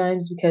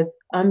sometimes because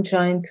I'm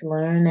trying to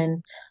learn,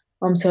 and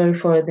I'm sorry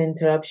for the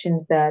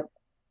interruptions. That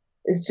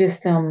it's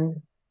just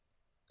I'm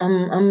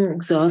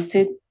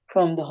exhausted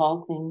from the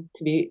whole thing,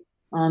 to be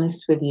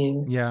honest with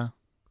you. Yeah.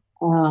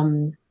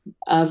 Um,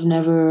 I've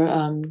never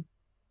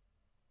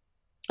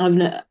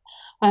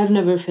I've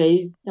never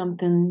faced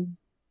something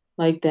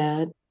like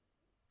that.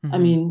 I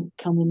Mm-hmm. mean,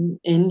 coming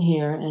in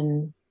here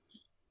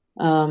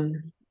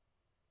um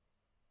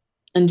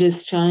and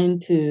just trying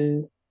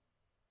to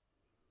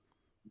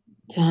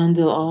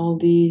handle all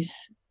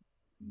these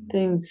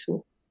things.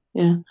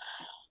 Yeah.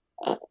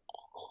 Uh,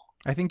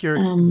 I think you're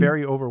Um,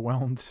 very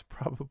overwhelmed,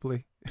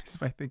 probably,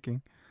 is my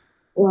thinking.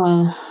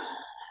 well,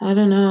 I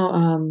don't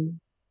know.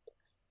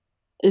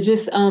 It's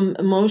just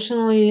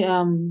emotionally,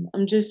 I'm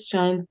just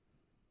trying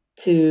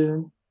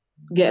to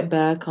get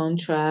back on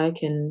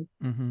track, and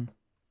Mm-hmm.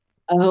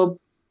 I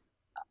hope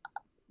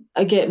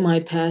I get my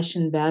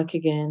passion back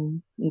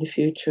again in the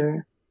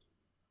future.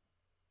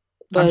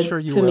 I'm But sure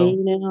you for me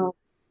will. now,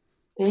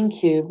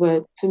 thank you.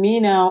 But for me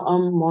now,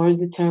 I'm more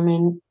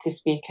determined to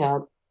speak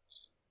up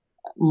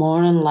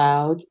more and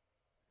loud.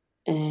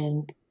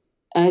 And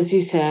as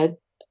you said,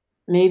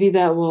 maybe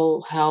that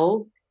will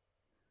help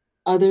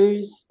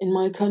others in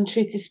my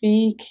country to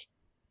speak,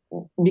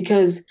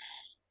 because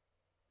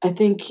I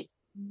think,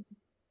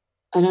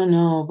 I don't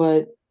know,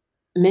 but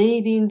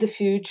maybe in the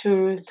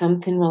future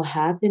something will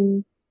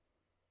happen.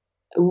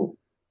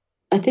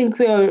 I think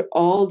we are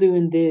all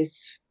doing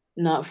this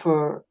not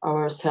for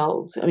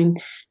ourselves. I mean,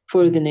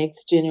 for the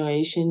next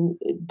generation,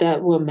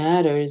 that what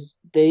matters.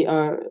 They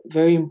are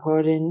very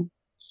important,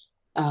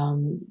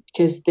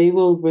 because they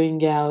will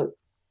bring out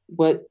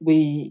what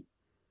we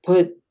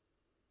put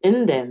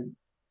in them.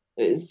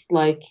 It's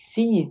like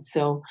seeds.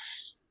 So,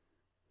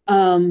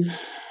 um,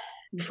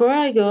 before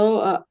I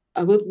go,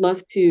 I would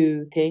love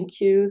to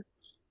thank you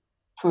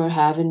for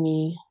having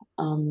me.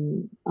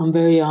 I'm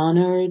very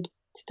honored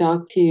to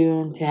talk to you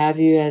and to have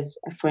you as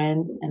a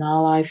friend and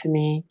ally for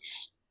me.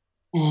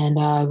 And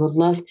I would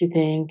love to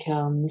thank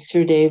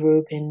Mr. Dave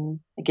Rupin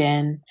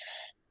again,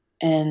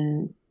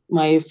 and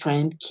my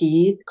friend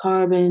Keith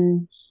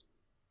Carbon,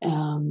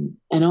 and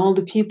all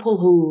the people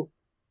who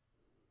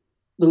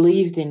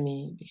believed in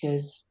me,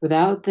 because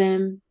without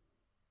them,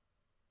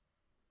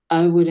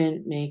 I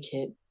wouldn't make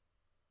it.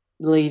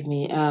 Believe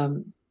me.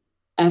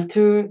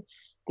 After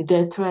the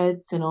death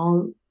threats and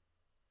all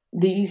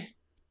these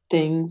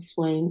things,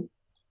 when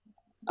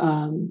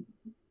um,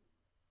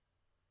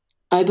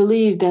 I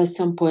believed at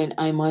some point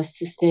I must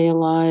stay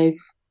alive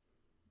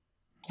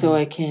so Mm.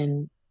 I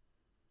can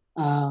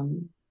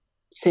um,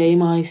 say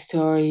my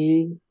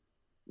story,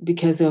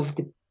 because of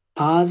the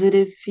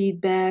positive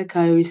feedback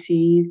I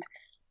received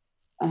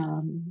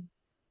um,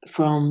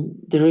 from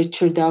the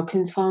Richard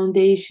Dawkins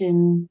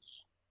Foundation,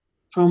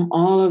 from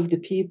all of the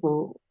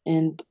people,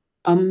 and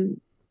I'm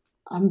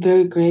I'm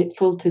very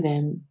grateful to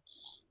them.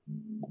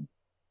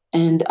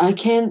 And I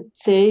can't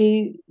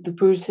say the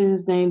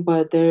person's name,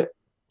 but there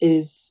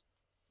is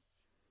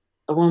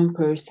one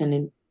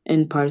person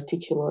in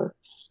particular.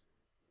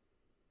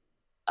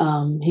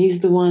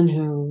 He's the one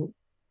who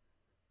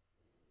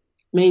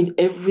made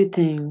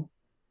everything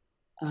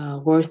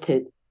worth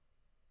it.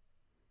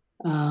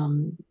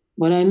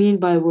 What I mean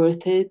by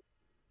worth it,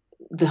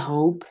 the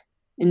hope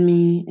in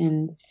me,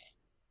 and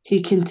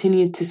he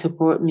continued to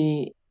support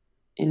me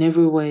in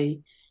every way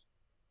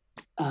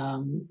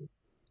um,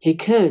 he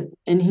could,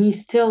 and he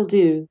still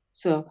do.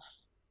 So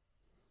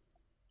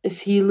if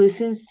he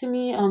listens to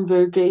me, I'm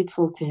very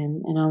grateful to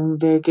him, and I'm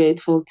very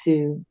grateful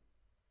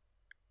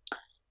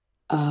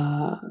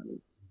uh,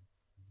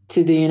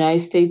 to the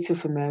United States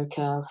of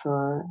America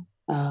for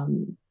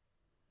um,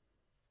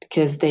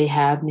 because they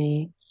have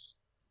me.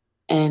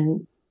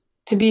 And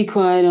to be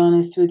quite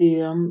honest with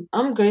you,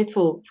 I'm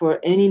grateful for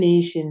any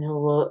nation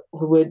who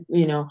would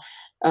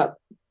uh,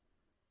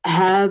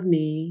 have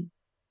me,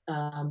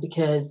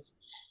 because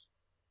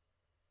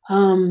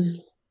um,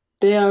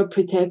 they are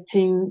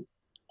protecting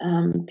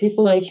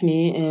people like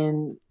me,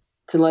 and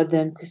to let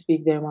them to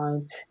speak their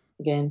minds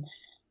again.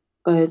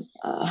 But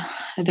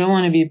I don't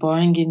want to be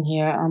boring in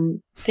here.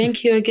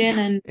 Thank you again,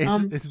 and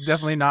It's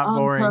definitely not I'm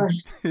boring.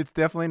 sorry. It's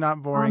definitely not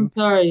I'm boring.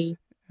 sorry.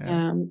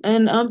 Yeah.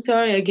 And I'm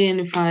sorry again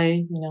if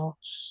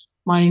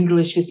my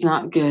English is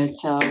not good.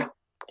 So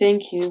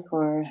thank you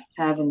for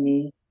having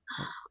me,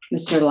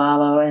 Mr.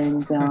 Lalo,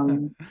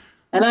 and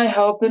And I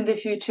hope in the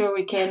future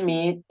we can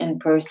meet in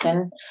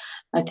person.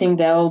 I think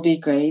that will be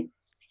great.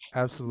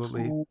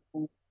 Absolutely.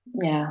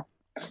 Yeah.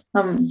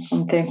 I'm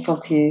thankful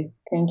to you.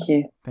 Thank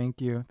you.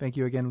 Thank you. Thank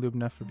you again,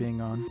 Lubna, for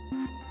being on.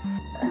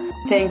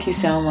 Thank you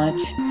so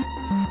much.